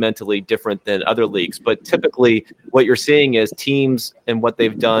fundamentally different than other leagues. But typically what you're seeing is teams and what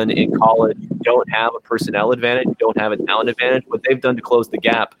they've done in college don't have a personnel advantage, don't have a talent advantage. What they've done to close the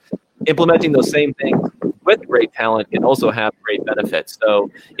gap, implementing those same things with great talent can also have great benefits. So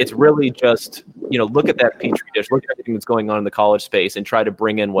it's really just, look at that petri dish, look at everything that's going on in the college space and try to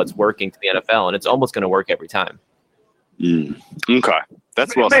bring in what's working to the NFL. And it's almost going to work every time. Okay,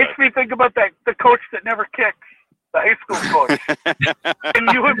 that's well said. It makes me think about the coach that never kicks, the high school coach.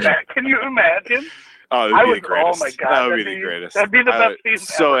 Can you imagine? Oh, that would be the greatest. Oh my God, that would be the greatest. That'd be the best season.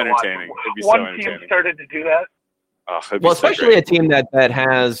 So entertaining. It'd be One so entertaining. team started to do that. Well, especially a team that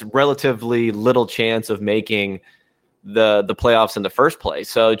has relatively little chance of making the playoffs in the first place.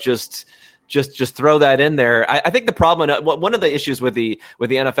 So just throw that in there. I think the problem, one of the issues with the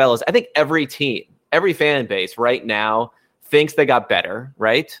NFL is I think every team, every fan base right now thinks they got better,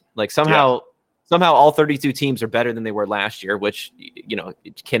 right? Like somehow all 32 teams are better than they were last year, which,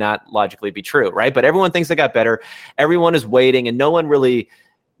 it cannot logically be true, right? But everyone thinks they got better. Everyone is waiting, and no one really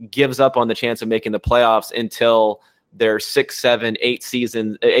gives up on the chance of making the playoffs until they're 6, 7,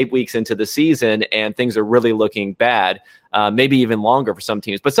 8 weeks into the season, and things are really looking bad. Maybe even longer for some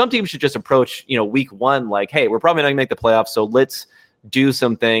teams. But some teams should just approach, week one like, hey, we're probably not going to make the playoffs, so let's do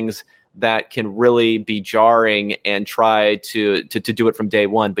some things that can really be jarring and try to do it from day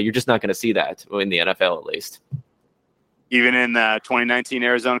one. But you're just not going to see that in the NFL, at least. Even in the 2019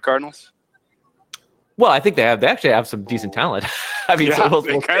 Arizona Cardinals? Well, I think they actually have some decent talent. I mean, they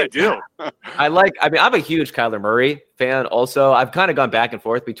kind of do. I'm a huge Kyler Murray fan also. I've kind of gone back and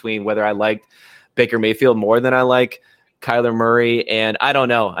forth between whether I liked Baker Mayfield more than I like Kyler Murray. And I don't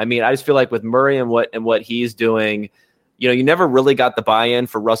know. I mean, I just feel like with Murray and what he's doing, you never really got the buy-in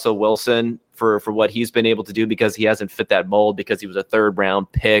for Russell Wilson for what he's been able to do because he hasn't fit that mold because he was a 3rd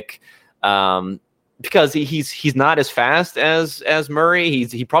round pick. Because he's not as fast as Murray.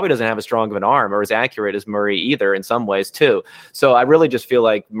 He probably doesn't have as strong of an arm or as accurate as Murray either in some ways too. So I really just feel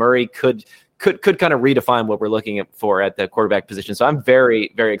like Murray could kind of redefine what we're looking for at the quarterback position. So I'm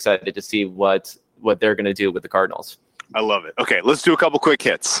very, very excited to see what they're going to do with the Cardinals. I love it. Okay, let's do a couple quick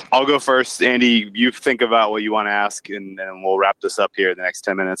hits. I'll go first. Andy, you think about what you want to ask, and we'll wrap this up here in the next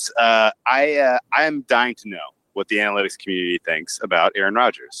 10 minutes. I am dying to know what the analytics community thinks about Aaron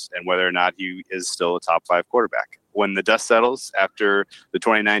Rodgers and whether or not he is still a top 5 quarterback. When the dust settles after the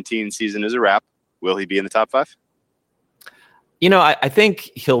 2019 season is a wrap, will he be in the top 5? I think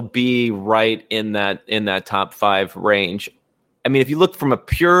he'll be right in that top 5 range. I mean, if you look from a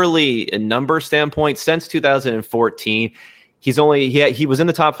purely number standpoint, since 2014, he was in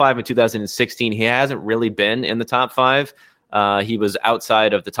the top 5 in 2016. He hasn't really been in the top 5. He was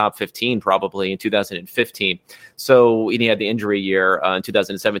outside of the top 15 probably in 2015. So he had the injury year in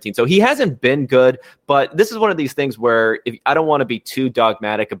 2017. So he hasn't been good, but this is one of these things where I don't want to be too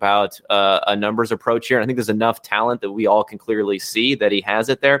dogmatic about a numbers approach here. I think there's enough talent that we all can clearly see that he has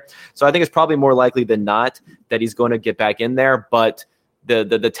it there. So I think it's probably more likely than not that he's going to get back in there, but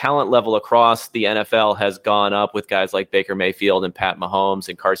the talent level across the NFL has gone up with guys like Baker Mayfield and Pat Mahomes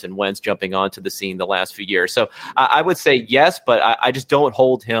and Carson Wentz jumping onto the scene the last few years. So I would say yes, but I just don't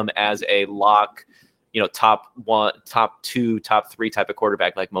hold him as a lock, top 1, top 2, top 3 type of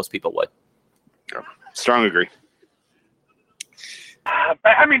quarterback like most people would. Strong agree.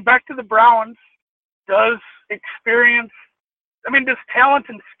 Back to the Browns. Does talent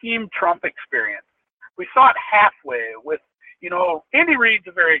and scheme trump experience? We saw it halfway with, Andy Reid's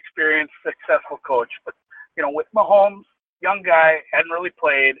a very experienced, successful coach, but, with Mahomes, young guy, hadn't really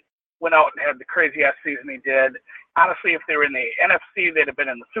played, went out and had the crazy-ass season he did. Honestly, if they were in the NFC, they'd have been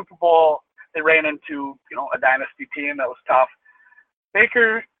in the Super Bowl. They ran into, a dynasty team that was tough.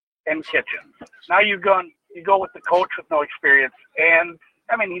 Baker and Kitchens. Now you go with the coach with no experience, and,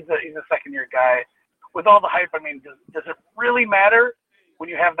 he's a second-year guy. With all the hype, does it really matter when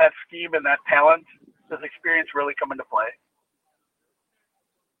you have that scheme and that talent? Does experience really come into play?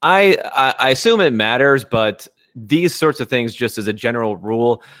 I assume it matters, but these sorts of things, just as a general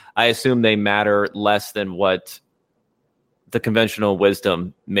rule, I assume they matter less than what the conventional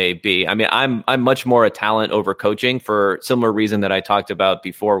wisdom may be. I'm much more a talent over coaching for similar reason that I talked about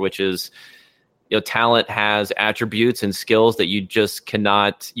before, which is, talent has attributes and skills that you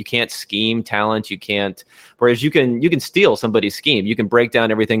can't scheme talent. Whereas you can steal somebody's scheme. You can break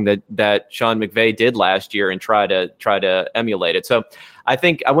down everything that Sean McVay did last year and try to emulate it. So I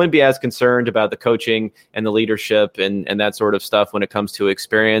think I wouldn't be as concerned about the coaching and the leadership and that sort of stuff when it comes to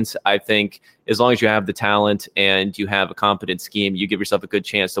experience. I think as long as you have the talent and you have a competent scheme, you give yourself a good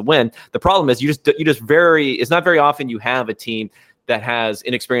chance to win. The problem is it's not very often you have a team that has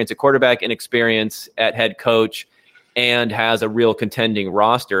inexperience at quarterback, inexperience at head coach, and has a real contending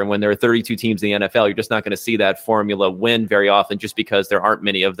roster. And when there are 32 teams in the NFL, you're just not going to see that formula win very often just because there aren't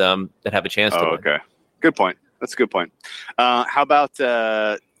many of them that have a chance to win. Okay. Good point. That's a good point. How about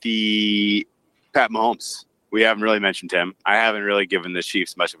the Pat Mahomes? We haven't really mentioned him. I haven't really given the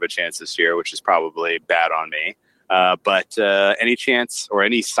Chiefs much of a chance this year, which is probably bad on me. But any chance or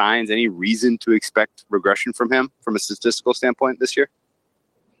any signs, any reason to expect regression from him from a statistical standpoint this year?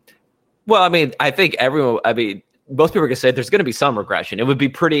 Well, I think most people are going to say there's going to be some regression. It would be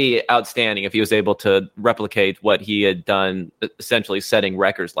pretty outstanding if he was able to replicate what he had done, essentially setting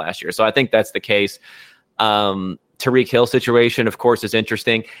records last year. So I think that's the case. To Tyreek Hill situation, of course, is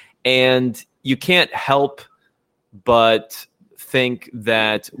interesting. And you can't help but think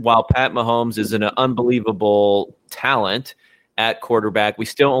that while Pat Mahomes is an unbelievable talent at quarterback, we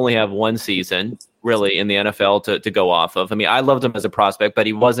still only have one season really in the NFL to go off of. I mean, I loved him as a prospect, but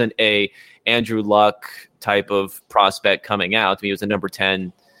he wasn't a Andrew Luck type of prospect coming out. I mean, he was a number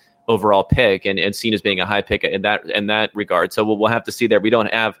 10 overall pick and seen as being a high pick in that regard. So we'll have to see there. We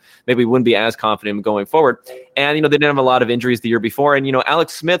wouldn't be as confident going forward. And, they didn't have a lot of injuries the year before. And,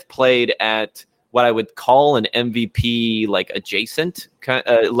 Alex Smith played at what I would call an MVP, like adjacent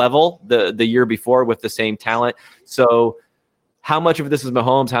level the year before with the same talent. So how much of this is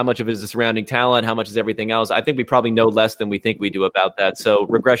Mahomes? How much of it is the surrounding talent? How much is everything else? I think we probably know less than we think we do about that. So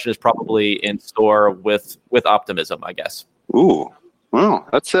regression is probably in store with optimism, I guess. Ooh, well,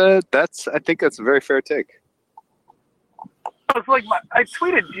 I think that's a very fair take. It's like I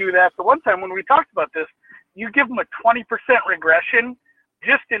tweeted you that the one time when we talked about this, you give them a 20% regression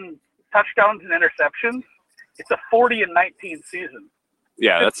just in touchdowns and interceptions. It's a 40-19 season.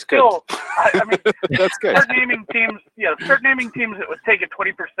 Yeah, that's still, good. I mean, that's good. Start naming teams that would take a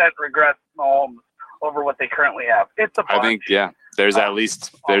 20% regress Mahomes over what they currently have. It's a bunch. I think, there's at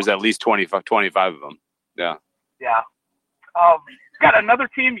least 25 of them. Yeah. Yeah. Got another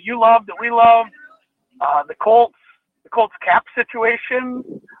team you love that we love, the Colts. The Colts cap situation,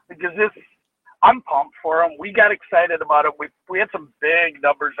 because I'm pumped for them. We got excited about it. We had some big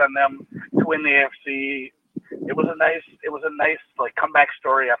numbers on them to win the AFC. It was a nice like comeback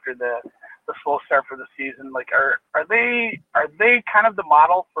story after the slow start for the season. Like, are they kind of the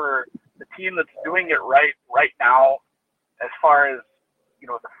model for the team that's doing it right now, as far as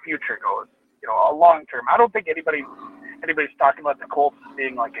the future goes? A long term. I don't think anybody's talking about the Colts as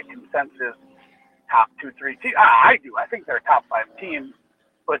being like a consensus top 2-3 team. I do. I think they're a top 5 team,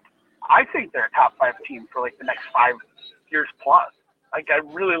 but I think they're a top 5 team for like the next 5 years plus. Like, I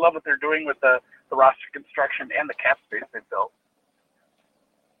really love what they're doing with the roster construction and the cap space they've built.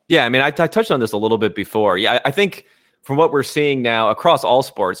 Yeah, I mean, I touched on this a little bit before. Yeah, I think from what we're seeing now across all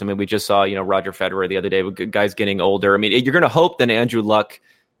sports, I mean, we just saw, Roger Federer the other day with guys getting older. I mean, you're going to hope that Andrew Luck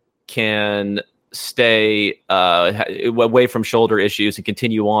can stay away from shoulder issues and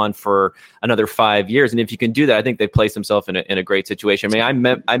continue on for another 5 years. And if you can do that, I think they place themselves in a great situation. I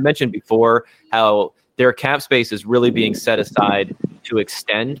mean, I mentioned before how their cap space is really being set aside to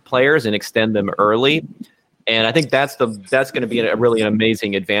extend players and extend them early. And I think that's going to be really an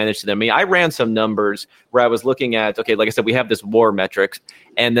amazing advantage to them. I mean, I ran some numbers where I was looking at, okay, like I said, we have this WAR metrics.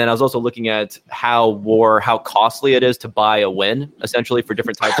 And then I was also looking at how costly it is to buy a win, essentially, for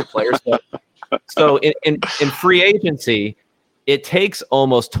different types of players. So in free agency, it takes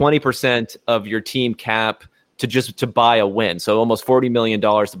almost 20% of your team cap to buy a win. So almost $40 million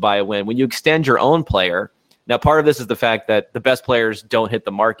to buy a win. When you extend your own player, now part of this is the fact that the best players don't hit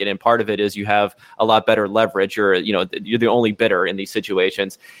the market, and part of it is you have a lot better leverage. You're the only bidder in these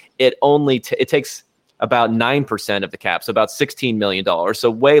situations. It takes about 9% of the cap, so about $16 million, so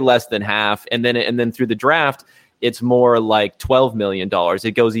way less than half. And then through the draft, it's more like $12 million.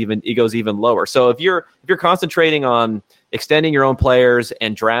 It goes even lower. So if you're concentrating on extending your own players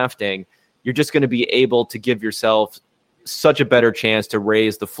and drafting, you're just going to be able to give yourself such a better chance to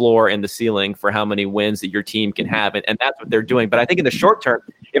raise the floor and the ceiling for how many wins that your team can have. And that's what they're doing. But I think in the short term,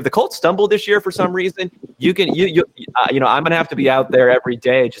 if the Colts stumble this year for some reason, I'm going to have to be out there every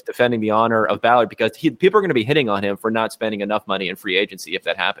day just defending the honor of Ballard, because people are going to be hitting on him for not spending enough money in free agency if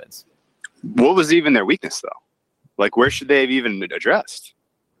that happens. What was even their weakness, though? Like, where should they have even addressed?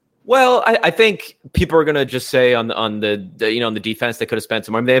 Well, I think people are going to just say on the defense they could have spent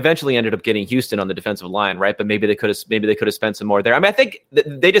some more. I mean, they eventually ended up getting Houston on the defensive line, right? But maybe they could have spent some more there. I mean, I think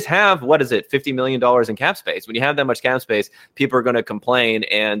they just have $50 million in cap space. When you have that much cap space, people are going to complain.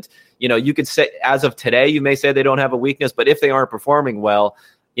 And you could say, as of today, you may say they don't have a weakness, but if they aren't performing well,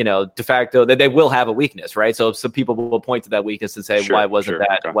 de facto they will have a weakness, right? So some people will point to that weakness and say, why wasn't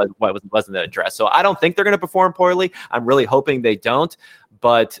that addressed? So I don't think they're going to perform poorly. I'm really hoping they don't.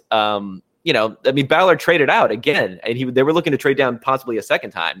 But, I mean, Ballard traded out again, and they were looking to trade down possibly a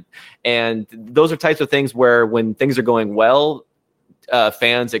second time. And those are types of things where when things are going well,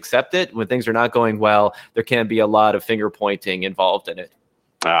 fans accept it. When things are not going well, there can be a lot of finger pointing involved in it.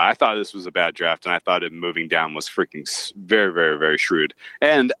 I thought this was a bad draft, and I thought it moving down was freaking very, very, very shrewd.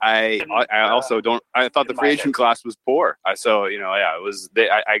 And I also don't. I thought the free agent class was poor. I agree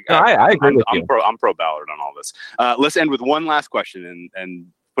with you. I'm pro Ballard on all this. Let's end with one last question and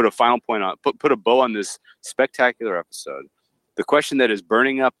put a final point on. Put a bow on this spectacular episode. The question that is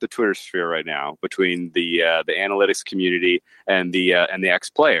burning up the Twitter sphere right now between the analytics community and the ex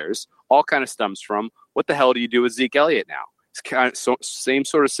players all kind of stems from what the hell do you do with Zeke Elliott now? It's kind of same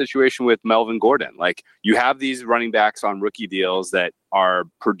sort of situation with Melvin Gordon. Like, you have these running backs on rookie deals that are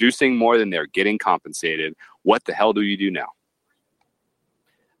producing more than they're getting compensated. What the hell do you do now?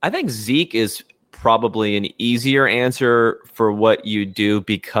 I think Zeke is probably an easier answer for what you do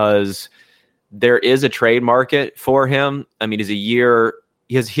because there is a trade market for him. I mean, he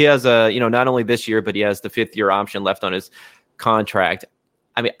has a, not only this year, but he has the 5th year option left on his contract.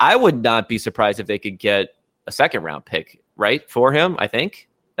 I mean, I would not be surprised if they could get a 2nd round pick, right, for him, I think.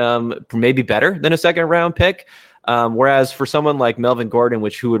 Maybe better than a 2nd round pick. Whereas for someone like Melvin Gordon,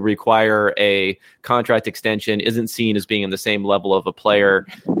 who would require a contract extension, isn't seen as being in the same level of a player,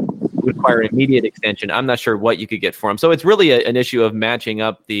 would require an immediate extension. I'm not sure what you could get for him. So it's really an issue of matching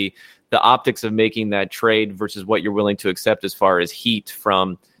up the optics of making that trade versus what you're willing to accept as far as heat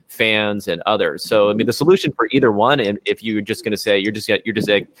from fans and others. So, I mean, the solution for either one, and if you're just going to say you just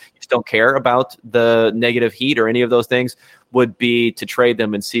don't care about the negative heat or any of those things, would be to trade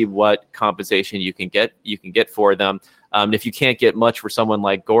them and see what compensation you can get for them. If you can't get much for someone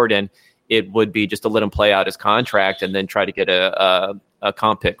like Gordon, it would be just to let him play out his contract and then try to get a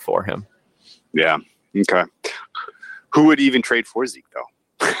comp pick for him. Yeah. Okay. Who would even trade for Zeke though?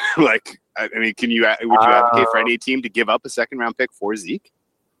 Like, I mean, would you advocate for any team to give up a 2nd round pick for Zeke?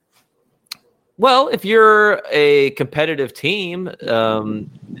 Well, if you're a competitive team,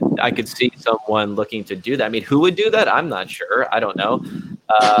 I could see someone looking to do that. I mean, who would do that? I'm not sure. I don't know.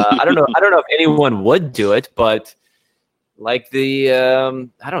 I don't know if anyone would do it, but like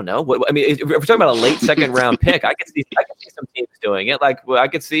I don't know. I mean, if we're talking about a late 2nd round pick, I could see some teams doing it. Like, I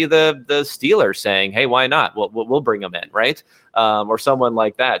could see the Steelers saying, "Hey, why not? We'll bring them in," right? Or someone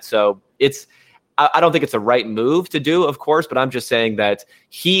like that. So I don't think it's the right move to do, of course, but I'm just saying that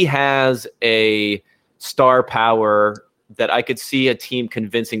he has a star power that I could see a team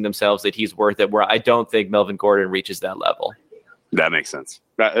convincing themselves that he's worth it, where I don't think Melvin Gordon reaches that level. That makes sense.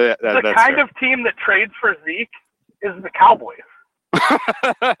 The kind of team that trades for Zeke is the Cowboys.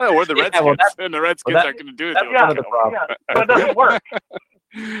 Or the Redskins. And the Redskins aren't going to do it. Yeah, so it doesn't work.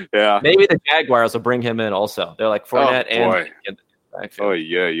 Yeah. Maybe the Jaguars will bring him in also. They're like Fournette and... Oh,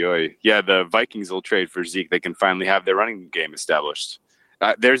 yeah. The Vikings will trade for Zeke. They can finally have their running game established.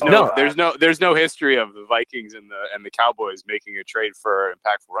 There's no history of the Vikings and the Cowboys making a trade for an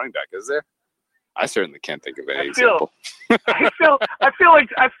impactful running back, is there? I certainly can't think of any example. I feel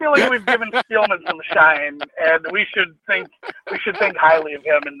like we've given Spielman some shine, and we should think highly of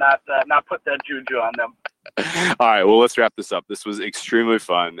him and not put that juju on them. All right, well, let's wrap this up. This was extremely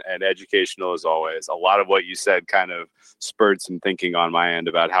fun and educational as always. A lot of what you said kind of spurred some thinking on my end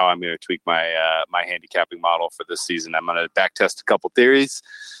about how I'm going to tweak my handicapping model for this season. I'm going to backtest a couple theories,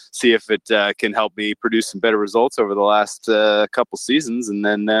 see if it can help me produce some better results over the last couple seasons, and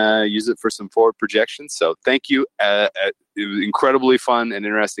then use it for some forward projections. So thank you. It was incredibly fun and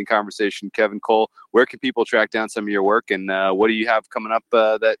interesting conversation, Kevin Cole. Where can people track down some of your work, and what do you have coming up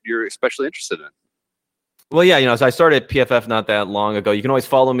that you're especially interested in? Well, yeah, so I started PFF not that long ago. You can always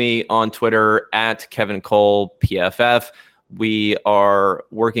follow me on Twitter at Kevin Cole PFF. We are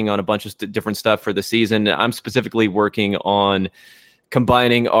working on a bunch of different stuff for the season. I'm specifically working on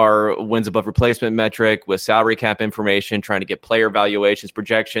combining our wins above replacement metric with salary cap information, trying to get player valuations,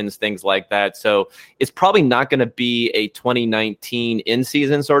 projections, things like that. So it's probably not going to be a 2019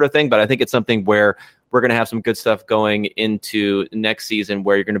 in-season sort of thing, but I think it's something where we're going to have some good stuff going into next season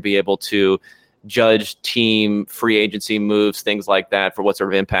where you're going to be able to judge team free agency moves, things like that, for what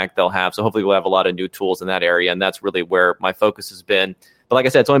sort of impact they'll have. So hopefully we'll have a lot of new tools in that area, and that's really where my focus has been. But like I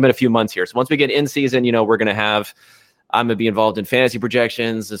said, it's only been a few months here. So once we get in season, we're going to have, I'm going to be involved in fantasy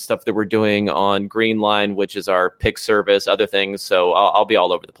projections and stuff that we're doing on Greenline, which is our pick service, other things. So I'll be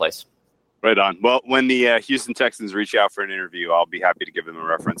all over the place. Right on. Well, when the Houston Texans reach out for an interview, I'll be happy to give them a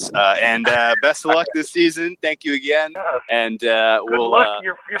reference. And best of luck this season. Thank you again. Yes. And Good luck.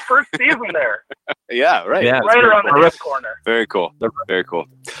 Your first season there. Yeah, right. Yeah, right around the corner. Very cool. Very cool.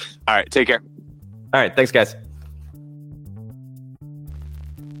 All right. Take care. All right. Thanks, guys.